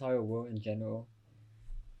just the entire world in general.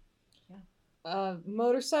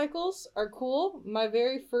 Motorcycles are cool. My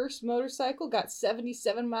very first motorcycle got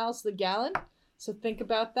 77 miles to the gallon, so think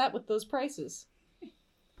about that with those prices.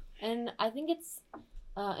 And I think it's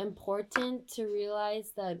important to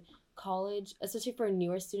realize that college, especially for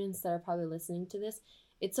newer students that are probably listening to this,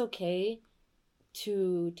 it's okay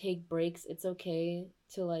to take breaks. It's okay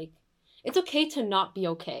to not be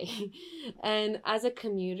okay. And as a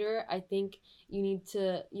commuter, I think you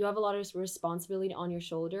have a lot of responsibility on your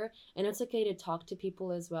shoulder, and it's okay to talk to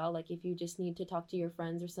people as well. Like if you just need to talk to your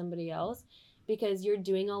friends or somebody else, because you're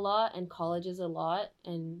doing a lot and college is a lot,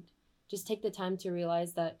 and just take the time to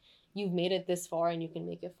realize that you've made it this far and you can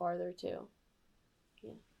make it farther too.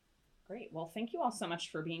 Yeah. Great. Well, thank you all so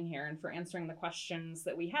much for being here and for answering the questions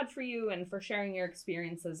that we had for you, and for sharing your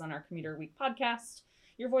experiences on our Commuter Week podcast.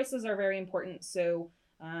 Your voices are very important. So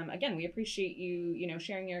again, we appreciate you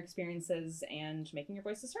sharing your experiences and making your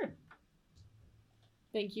voices heard.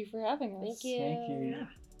 Thank you for having us. Thank you. Thank you. Yeah,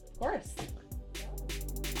 of course.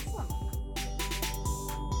 Awesome.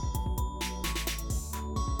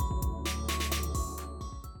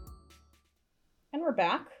 And we're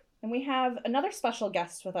back, and we have another special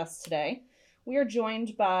guest with us today. We are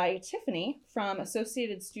joined by Tiffany from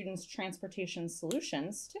Associated Students Transportation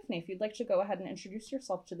Solutions. Tiffany, if you'd like to go ahead and introduce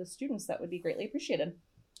yourself to the students, that would be greatly appreciated.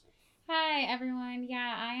 Hi, everyone.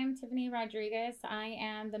 Yeah, I am Tiffany Rodriguez. I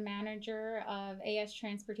am the manager of AS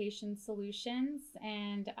Transportation Solutions,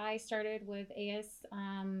 and I started with AS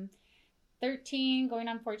 13, going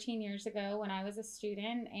on 14 years ago when I was a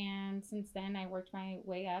student, and since then I worked my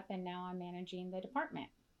way up, and now I'm managing the department.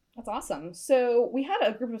 That's awesome. So we had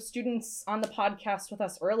a group of students on the podcast with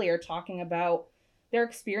us earlier talking about their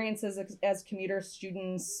experiences as commuter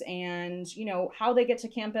students and, how they get to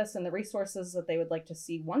campus and the resources that they would like to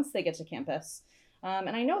see once they get to campus. And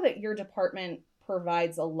I know that your department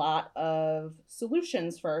provides a lot of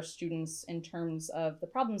solutions for our students in terms of the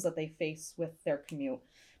problems that they face with their commute.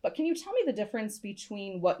 But can you tell me the difference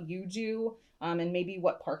between what you do and maybe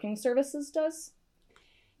what Parking Services does?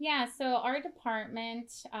 Yeah, so our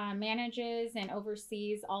department manages and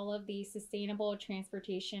oversees all of the sustainable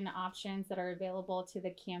transportation options that are available to the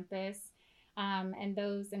campus. And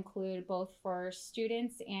those include both for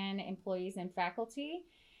students and employees and faculty.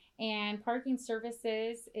 And Parking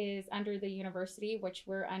Services is under the university, which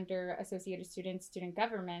we're under Associated Students Student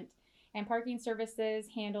Government. And Parking Services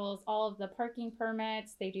handles all of the parking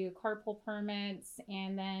permits, they do carpool permits,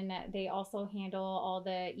 and then they also handle all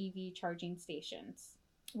the EV charging stations.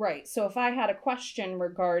 Right. So if I had a question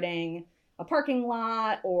regarding a parking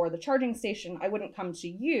lot or the charging station, I wouldn't come to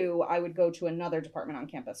you. I would go to another department on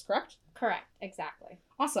campus, correct? Correct. Exactly.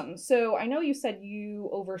 Awesome. So I know you said you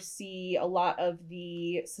oversee a lot of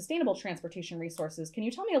the sustainable transportation resources. Can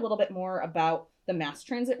you tell me a little bit more about the mass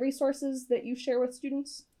transit resources that you share with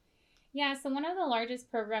students? Yeah, so one of the largest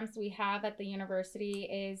programs we have at the university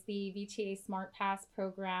is the VTA Smart Pass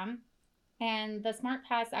program. And the Smart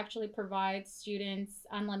Pass actually provides students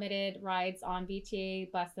unlimited rides on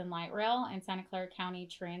VTA bus and light rail and Santa Clara County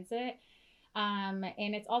Transit. And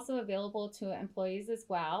it's also available to employees as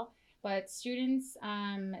well. But students,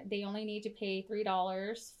 they only need to pay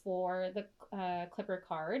 $3 for the Clipper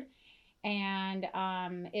card. And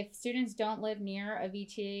if students don't live near a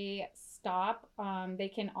VTA stop, they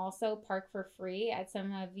can also park for free at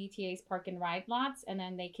some of VTA's park and ride lots, and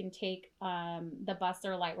then they can take the bus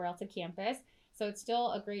or light rail to campus. So it's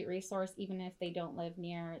still a great resource even if they don't live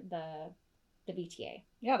near the VTA.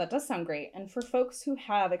 Yeah, that does sound great. And for folks who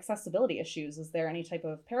have accessibility issues, is there any type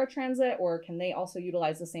of paratransit, or can they also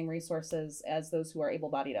utilize the same resources as those who are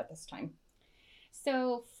able-bodied at this time?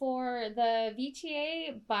 So for the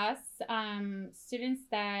VTA bus, students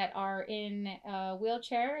that are in a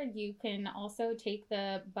wheelchair, you can also take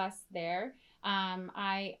the bus there.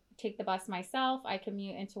 I take the bus myself. I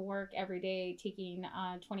commute into work every day taking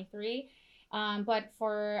 23. But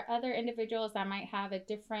for other individuals that might have a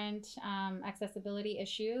different accessibility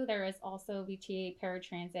issue, there is also VTA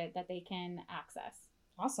paratransit that they can access.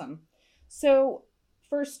 Awesome. So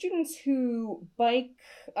for students who bike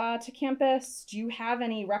to campus, do you have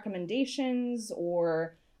any recommendations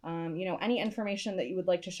or, any information that you would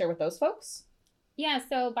like to share with those folks? Yeah,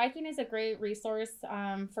 so biking is a great resource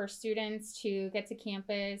for students to get to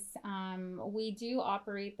campus. We do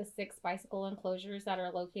operate the 6 bicycle enclosures that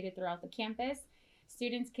are located throughout the campus.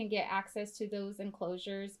 Students can get access to those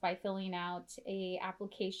enclosures by filling out an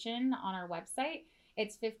application on our website.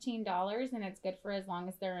 It's $15 and it's good for as long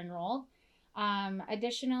as they're enrolled.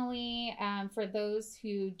 Additionally, for those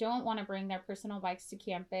who don't want to bring their personal bikes to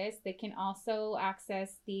campus, they can also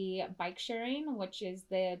access the bike sharing, which is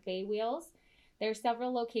the Bay Wheels. There are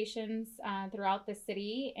several locations throughout the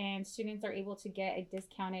city, and students are able to get a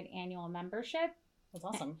discounted annual membership. That's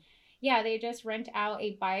awesome. Yeah, they just rent out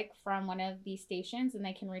a bike from one of these stations, and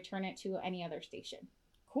they can return it to any other station.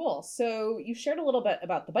 Cool. So you shared a little bit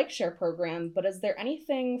about the bike share program, but is there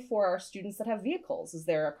anything for our students that have vehicles? Is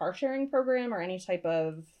there a car sharing program or any type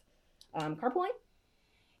of carpooling?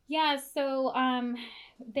 Yeah, so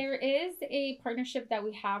there is a partnership that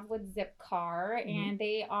we have with Zipcar, and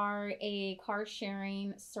they are a car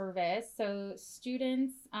sharing service. So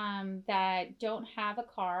students that don't have a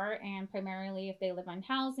car, and primarily if they live on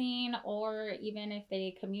housing or even if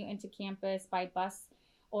they commute into campus by bus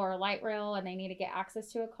or light rail and they need to get access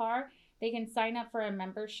to a car, they can sign up for a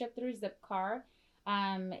membership through Zipcar.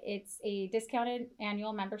 It's a discounted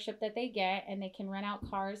annual membership that they get, and they can rent out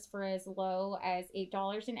cars for as low as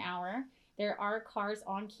 $8 an hour. There are cars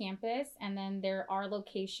on campus, and then there are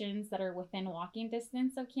locations that are within walking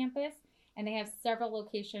distance of campus, and they have several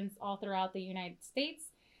locations all throughout the United States.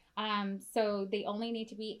 So they only need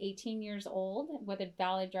to be 18 years old with a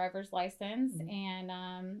valid driver's license, and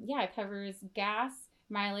it covers gas,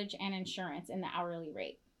 mileage, and insurance in the hourly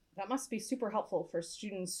rate. That must be super helpful for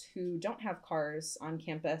students who don't have cars on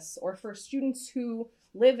campus, or for students who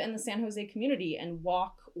live in the San Jose community and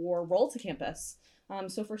walk or roll to campus.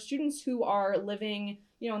 So for students who are living,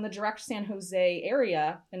 in the direct San Jose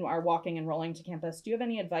area and are walking and rolling to campus, do you have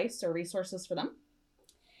any advice or resources for them?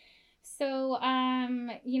 So,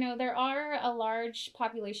 there are a large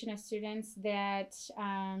population of students that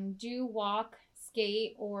do walk,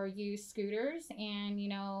 skate, or use scooters. And,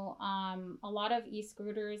 a lot of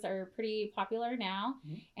e-scooters are pretty popular now.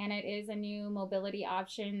 Mhm. And it is a new mobility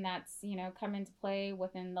option that's, come into play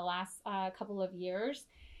within the last couple of years.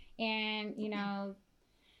 And,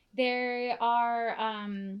 there are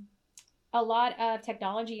a lot of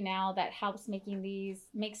technology now that helps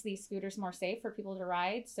makes these scooters more safe for people to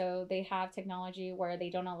ride. So they have technology where they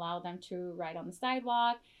don't allow them to ride on the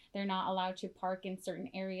sidewalk. They're not allowed to park in certain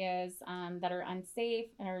areas that are unsafe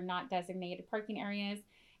or not designated parking areas.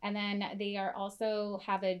 And then they are also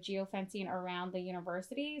have a geofencing around the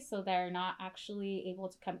university, so they're not actually able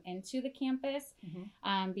to come into the campus.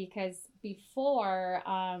 Because before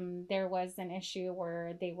there was an issue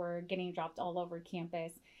where they were getting dropped all over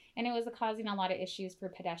campus, and it was causing a lot of issues for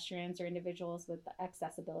pedestrians or individuals with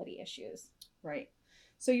accessibility issues. Right.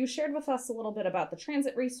 So you shared with us a little bit about the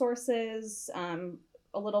transit resources,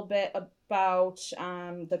 a little bit about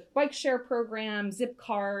the bike share program,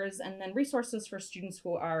 Zipcars, and then resources for students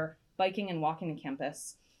who are biking and walking to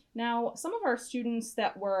campus. Now, some of our students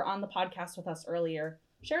that were on the podcast with us earlier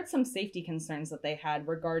shared some safety concerns that they had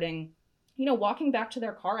regarding, walking back to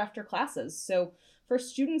their car after classes. So for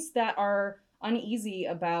students that are uneasy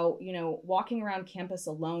about, walking around campus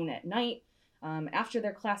alone at night after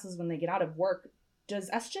their classes when they get out of work,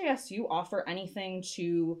 does SJSU offer anything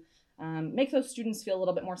to make those students feel a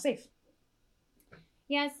little bit more safe?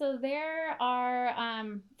 Yeah, so there are,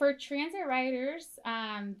 for transit riders,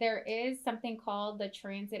 there is something called the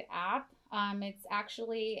Transit app. It's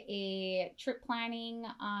actually a trip planning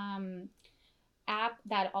app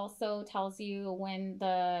that also tells you when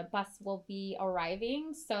the bus will be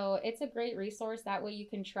arriving. So it's a great resource. That way you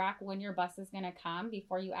can track when your bus is going to come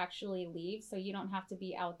before you actually leave. So you don't have to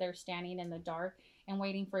be out there standing in the dark and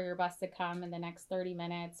waiting for your bus to come in the next 30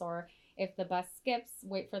 minutes, or if the bus skips,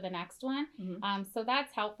 wait for the next one. So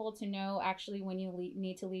that's helpful to know actually when you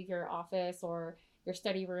need to leave your office or your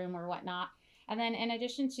study room or whatnot. And then in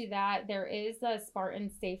addition to that, there is a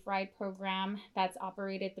Spartan Safe Ride program that's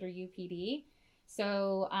operated through UPD.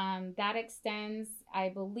 So that extends, I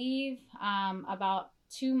believe, about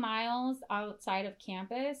 2 miles outside of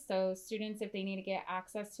campus. So students, if they need to get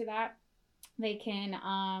access to that, they can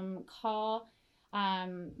call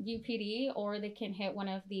UPD, or they can hit one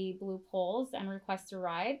of the blue poles and request a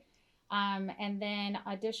ride. And then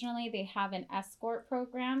additionally, they have an escort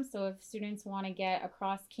program. So if students want to get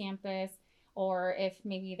across campus, or if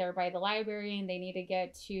maybe they're by the library and they need to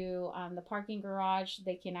get to the parking garage,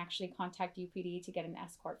 they can actually contact UPD to get an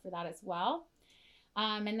escort for that as well.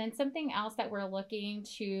 And then something else that we're looking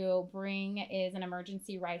to bring is an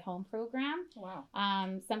emergency ride home program. Wow.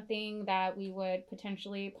 Something that we would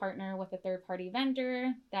potentially partner with a third-party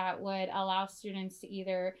vendor that would allow students to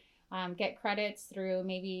either get credits through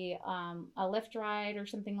maybe a Lyft ride or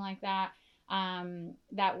something like that,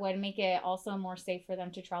 that would make it also more safe for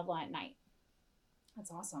them to travel at night. That's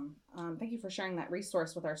awesome. Thank you for sharing that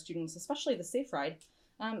resource with our students, especially the Safe Ride.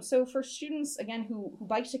 So for students, again, who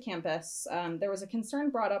bike to campus, there was a concern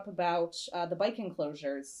brought up about the bike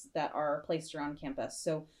enclosures that are placed around campus.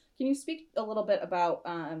 So can you speak a little bit about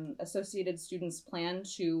Associated Students' plan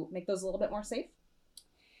to make those a little bit more safe?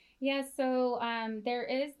 Yeah, so there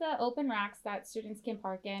is the open racks that students can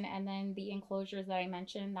park in, and then the enclosures that I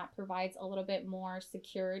mentioned that provides a little bit more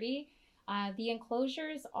security. The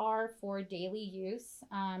enclosures are for daily use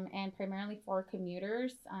and primarily for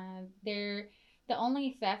commuters. They're the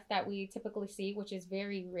only theft that we typically see, which is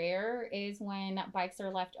very rare, is when bikes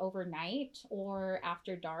are left overnight or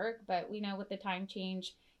after dark. But we know with the time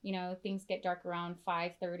change, things get dark around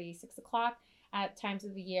 5:30, 6 o'clock at times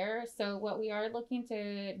of the year. So what we are looking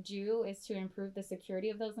to do is to improve the security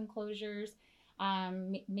of those enclosures,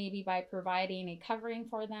 maybe by providing a covering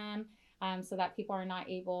for them, so that people are not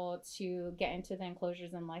able to get into the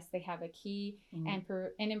enclosures unless they have a key, and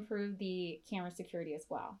improve the camera security as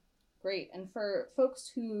well. Great. And for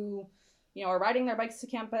folks who, are riding their bikes to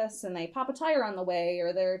campus and they pop a tire on the way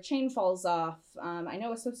or their chain falls off, I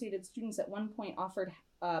know Associated Students at one point offered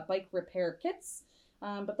bike repair kits,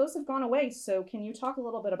 but those have gone away. So can you talk a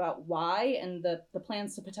little bit about why and the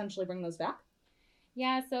plans to potentially bring those back?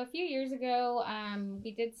 Yeah, so a few years ago,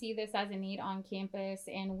 we did see this as a need on campus,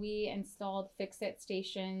 and we installed fix-it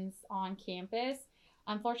stations on campus.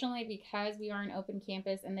 Unfortunately, because we are an open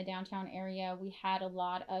campus in the downtown area, we had a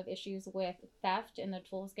lot of issues with theft and the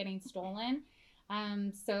tools getting stolen.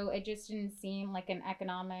 So it just didn't seem like an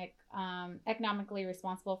economically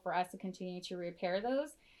responsible for us to continue to repair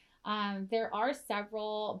those. There are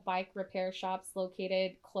several bike repair shops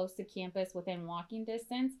located close to campus within walking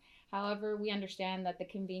distance. However, we understand that the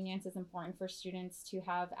convenience is important for students to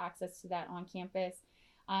have access to that on campus.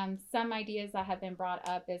 Some ideas that have been brought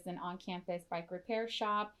up is an on-campus bike repair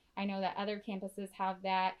shop. I know that other campuses have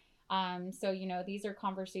that. So, these are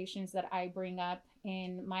conversations that I bring up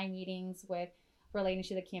in my meetings with relating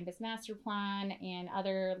to the campus master plan and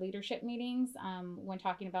other leadership meetings when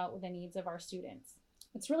talking about the needs of our students.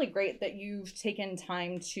 It's really great that you've taken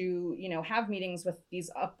time to, have meetings with these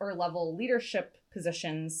upper level leadership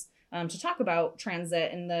positions to talk about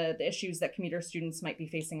transit and the issues that commuter students might be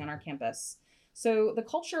facing on our campus. So the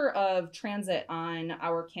culture of transit on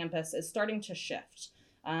our campus is starting to shift.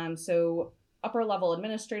 So upper level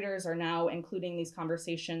administrators are now including these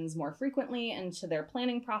conversations more frequently into their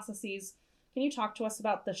planning processes. Can you talk to us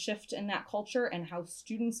about the shift in that culture and how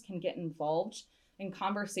students can get involved in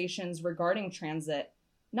conversations regarding transit,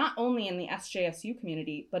 not only in the SJSU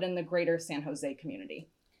community, but in the greater San Jose community?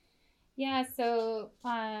 Yeah, so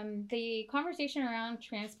the conversation around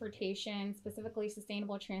transportation, specifically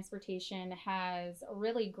sustainable transportation, has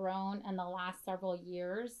really grown in the last several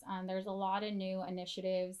years. There's a lot of new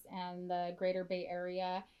initiatives in the greater Bay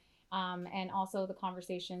Area, and also the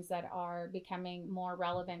conversations that are becoming more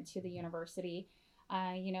relevant to the university.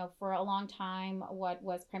 For a long time, what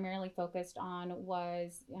was primarily focused on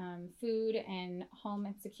was food and home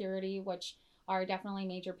insecurity, which are definitely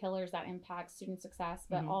major pillars that impact student success,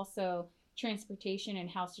 but also transportation and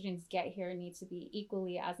how students get here needs to be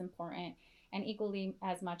equally as important and equally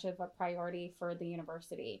as much of a priority for the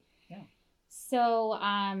university. Yeah. So,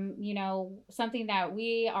 something that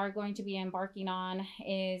we are going to be embarking on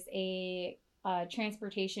is a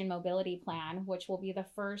transportation mobility plan, which will be the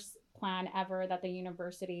first plan ever that the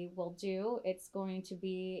university will do. It's going to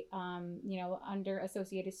be, under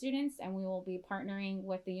Associated Students, and we will be partnering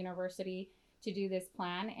with the university to do this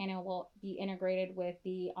plan, and it will be integrated with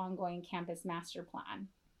the ongoing campus master plan.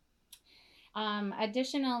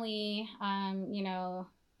 Additionally,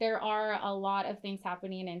 there are a lot of things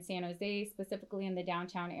happening in San Jose, specifically in the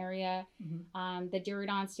downtown area. The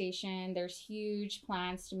Diridon station, there's huge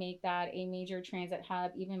plans to make that a major transit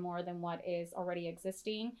hub, even more than what is already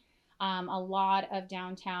existing. A lot of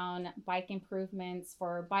downtown bike improvements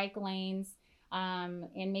for bike lanes,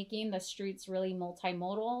 and making the streets really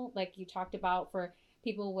multimodal, like you talked about, for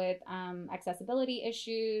people with accessibility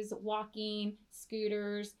issues, walking,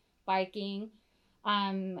 scooters, biking. The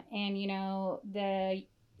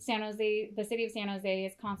city of San Jose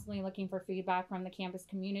is constantly looking for feedback from the campus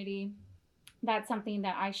community. That's something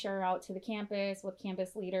that I share out to the campus with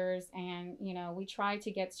campus leaders, and we try to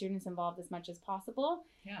get students involved as much as possible.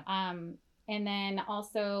 Yeah. And then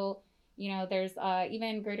also, there's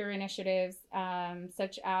even greater initiatives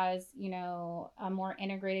such as, a more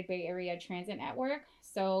integrated Bay Area transit network.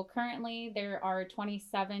 So currently there are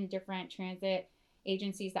 27 different transit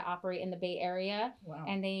agencies that operate in the Bay Area. Wow.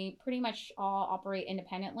 And they pretty much all operate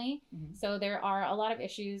independently. So there are a lot of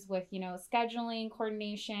issues with, scheduling,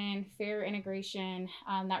 coordination, fare integration,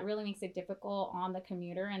 that really makes it difficult on the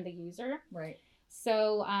commuter and the user. Right.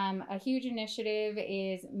 So a huge initiative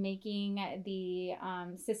is making the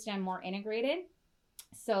system more integrated.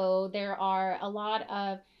 So there are a lot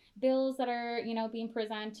of bills that are, being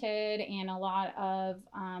presented, and a lot of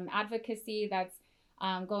advocacy that's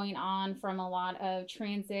going on from a lot of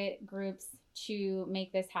transit groups to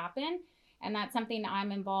make this happen. And that's something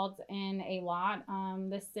I'm involved in a lot.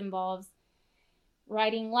 This involves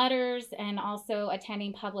writing letters and also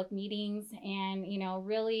attending public meetings, and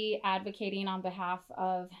really advocating on behalf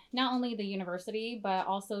of not only the university, but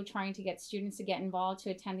also trying to get students to get involved, to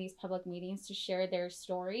attend these public meetings, to share their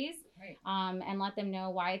stories. Right. And let them know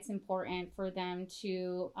why it's important for them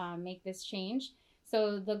to make this change.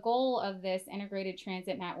 So the goal of this integrated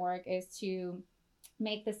transit network is to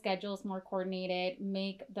make the schedules more coordinated,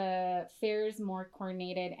 make the fares more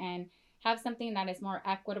coordinated, and have something that is more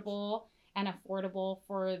equitable and affordable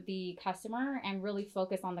for the customer, and really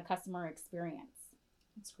focus on the customer experience.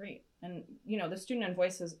 That's great. And the student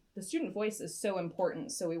voice is so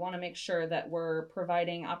important. So we want to make sure that we're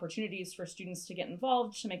providing opportunities for students to get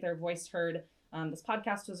involved, to make their voice heard. This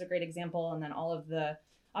podcast was a great example, and then all of the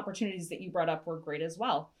opportunities that you brought up were great as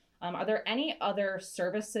well. Are there any other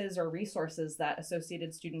services or resources that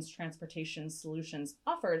Associated Students Transportation Solutions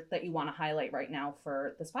offered that you want to highlight right now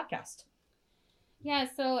for this podcast? Yeah,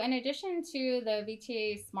 so in addition to the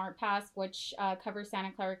VTA Smart Pass, which covers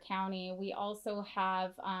Santa Clara County, we also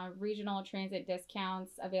have regional transit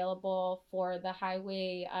discounts available for the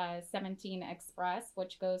Highway 17 Express,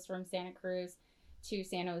 which goes from Santa Cruz to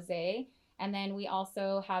San Jose. And then we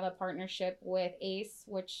also have a partnership with ACE,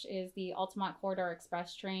 which is the Altamont Corridor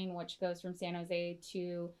Express train, which goes from San Jose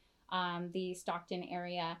to the Stockton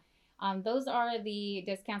area. Those are the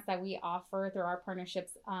discounts that we offer through our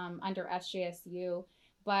partnerships under SJSU.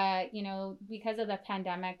 But, because of the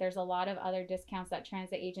pandemic, there's a lot of other discounts that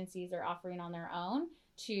transit agencies are offering on their own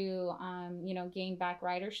to, gain back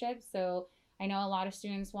ridership. So I know a lot of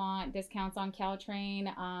students want discounts on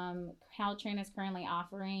Caltrain. Caltrain is currently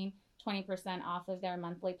offering 20% off of their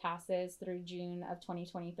monthly passes through June of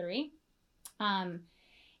 2023.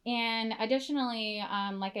 And additionally,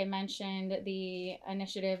 like I mentioned, the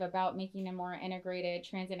initiative about making a more integrated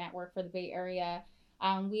transit network for the Bay Area,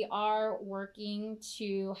 we are working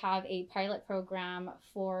to have a pilot program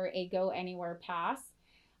for a Go Anywhere pass.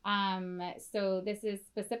 So this is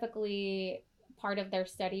specifically part of their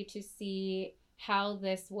study to see how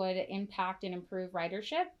this would impact and improve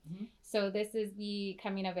ridership. Mm-hmm. So this is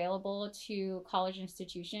becoming available to college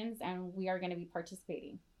institutions, and we are going to be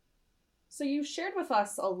participating. So you've shared with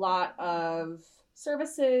us a lot of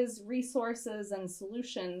services, resources, and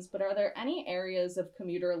solutions, but are there any areas of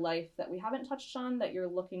commuter life that we haven't touched on that you're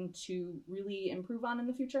looking to really improve on in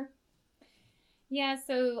the future? Yeah,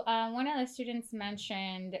 so one of the students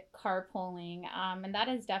mentioned carpooling, and that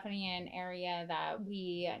is definitely an area that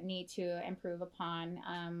we need to improve upon.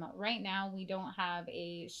 Right now, we don't have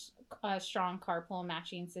a strong carpool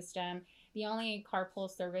matching system. The only carpool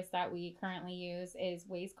service that we currently use is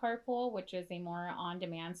Waze Carpool, which is a more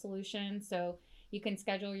on-demand solution. So you can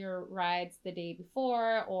schedule your rides the day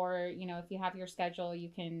before, or, if you have your schedule, you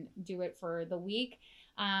can do it for the week.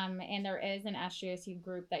 And there is an SJSU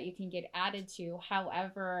group that you can get added to.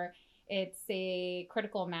 However, it's a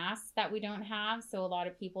critical mass that we don't have. So a lot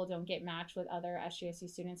of people don't get matched with other SJSU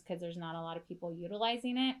students because there's not a lot of people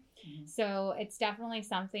utilizing it. Mm-hmm. So it's definitely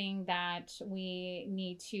something that we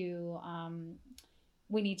need to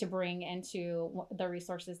bring into the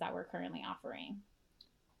resources that we're currently offering.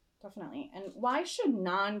 Definitely. And why should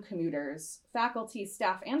non-commuters, faculty,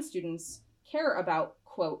 staff, and students care about,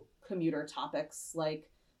 quote, commuter topics like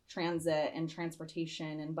transit and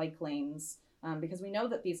transportation and bike lanes? Because we know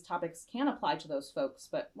that these topics can apply to those folks,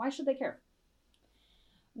 but why should they care?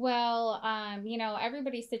 Well,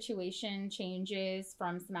 everybody's situation changes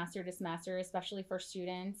from semester to semester, especially for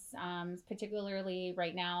students. Particularly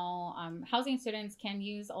right now, housing students can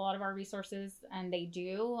use a lot of our resources, and they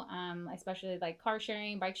do, especially like car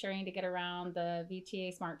sharing, bike sharing to get around. The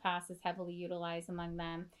VTA Smart Pass is heavily utilized among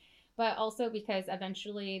them, but also because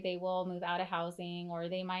eventually they will move out of housing, or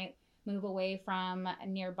they might move away from a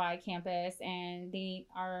nearby campus, and they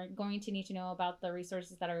are going to need to know about the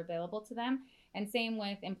resources that are available to them. And same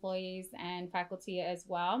with employees and faculty as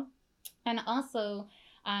well. And also,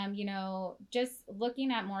 just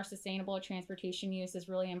looking at more sustainable transportation use is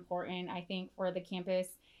really important, I think, for the campus,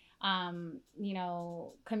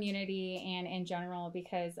 community and in general,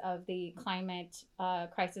 because of the climate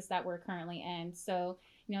crisis that we're currently in. So,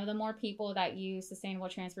 the more people that use sustainable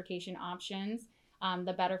transportation options,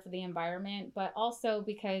 the better for the environment, but also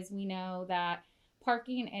because we know that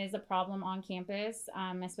parking is a problem on campus,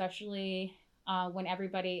 especially when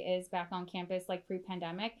everybody is back on campus like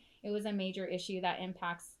pre-pandemic. It was a major issue that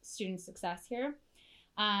impacts student success here.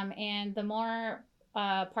 And the more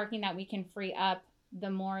parking that we can free up,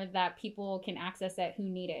 the more that people can access it who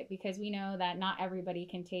need it, because we know that not everybody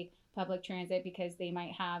can take public transit because they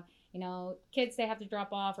might have, kids they have to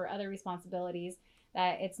drop off or other responsibilities,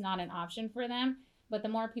 that it's not an option for them. But the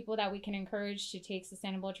more people that we can encourage to take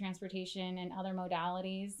sustainable transportation and other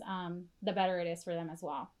modalities, the better it is for them as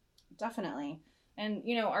well. Definitely. And,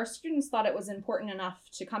 our students thought it was important enough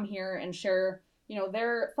to come here and share,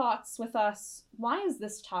 their thoughts with us. Why is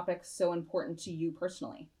this topic so important to you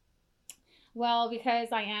personally? Well,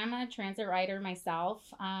 because I am a transit rider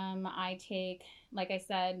myself. I take, like I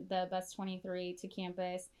said, the bus 23 to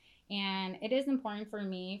campus. And it is important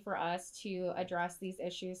for us to address these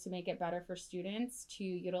issues to make it better for students to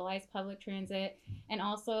utilize public transit. And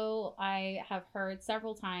also, I have heard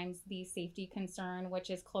several times the safety concern, which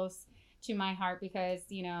is close to my heart because,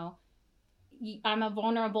 I'm a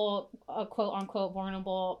vulnerable, quote unquote,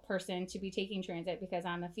 vulnerable person to be taking transit because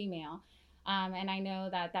I'm a female. And I know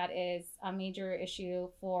that is a major issue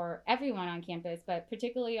for everyone on campus, but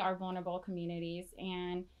particularly our vulnerable communities.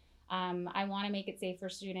 And I want to make it safe for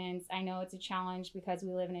students. I know it's a challenge because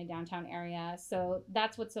we live in a downtown area. So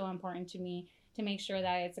that's what's so important to me, to make sure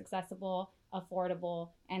that it's accessible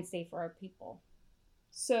affordable, and safe for our people.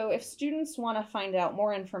 So if students want to find out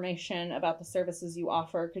more information about the services you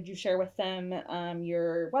offer, could you share with them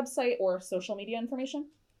your website or social media information?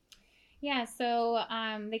 Yeah, so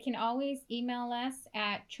they can always email us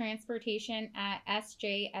at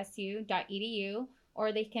transportation@sjsu.edu,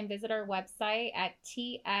 or they can visit our website at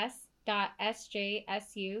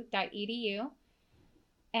ts.sjsu.edu.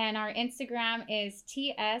 And our Instagram is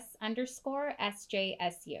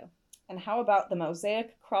ts_SJSU. And how about the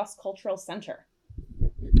Mosaic Cross-Cultural Center?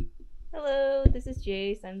 Hello, this is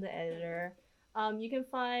Jace. I'm the editor. You can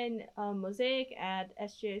find Mosaic at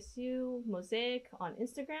SJSU Mosaic on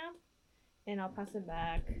Instagram, and I'll pass it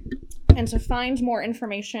back. And to find more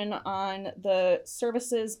information on the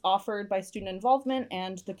services offered by Student Involvement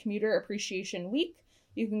and the Commuter Appreciation Week,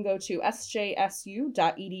 you can go to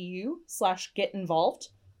sjsu.edu/getinvolved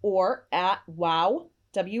or at WOWSJSU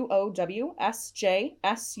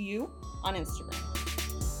on Instagram.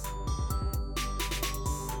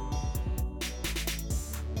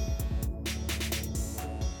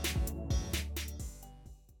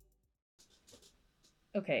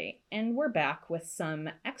 Okay, and we're back with some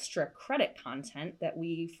extra credit content that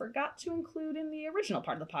we forgot to include in the original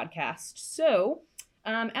part of the podcast. So,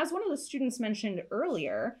 as one of the students mentioned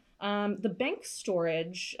earlier, the bank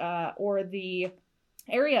storage or the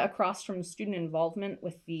area across from Student Involvement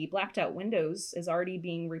with the blacked out windows is already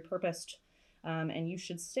being repurposed, and you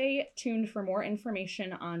should stay tuned for more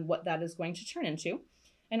information on what that is going to turn into.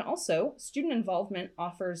 And also, Student Involvement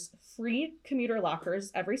offers free commuter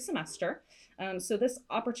lockers every semester. So this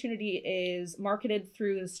opportunity is marketed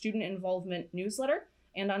through the Student Involvement newsletter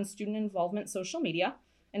and on Student Involvement social media.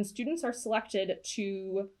 And students are selected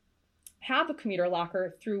to have a commuter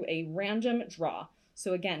locker through a random draw.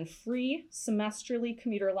 So again, free semesterly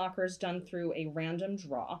commuter lockers done through a random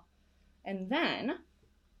draw. And then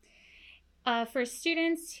for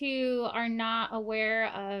students who are not aware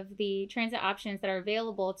of the transit options that are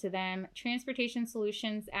available to them, Transportation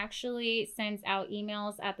Solutions actually sends out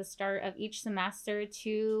emails at the start of each semester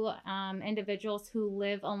to individuals who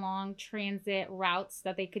live along transit routes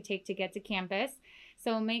that they could take to get to campus.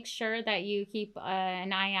 So make sure that you keep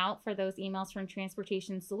an eye out for those emails from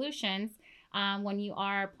Transportation Solutions when you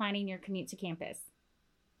are planning your commute to campus.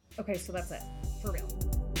 Okay, so that's it, for real.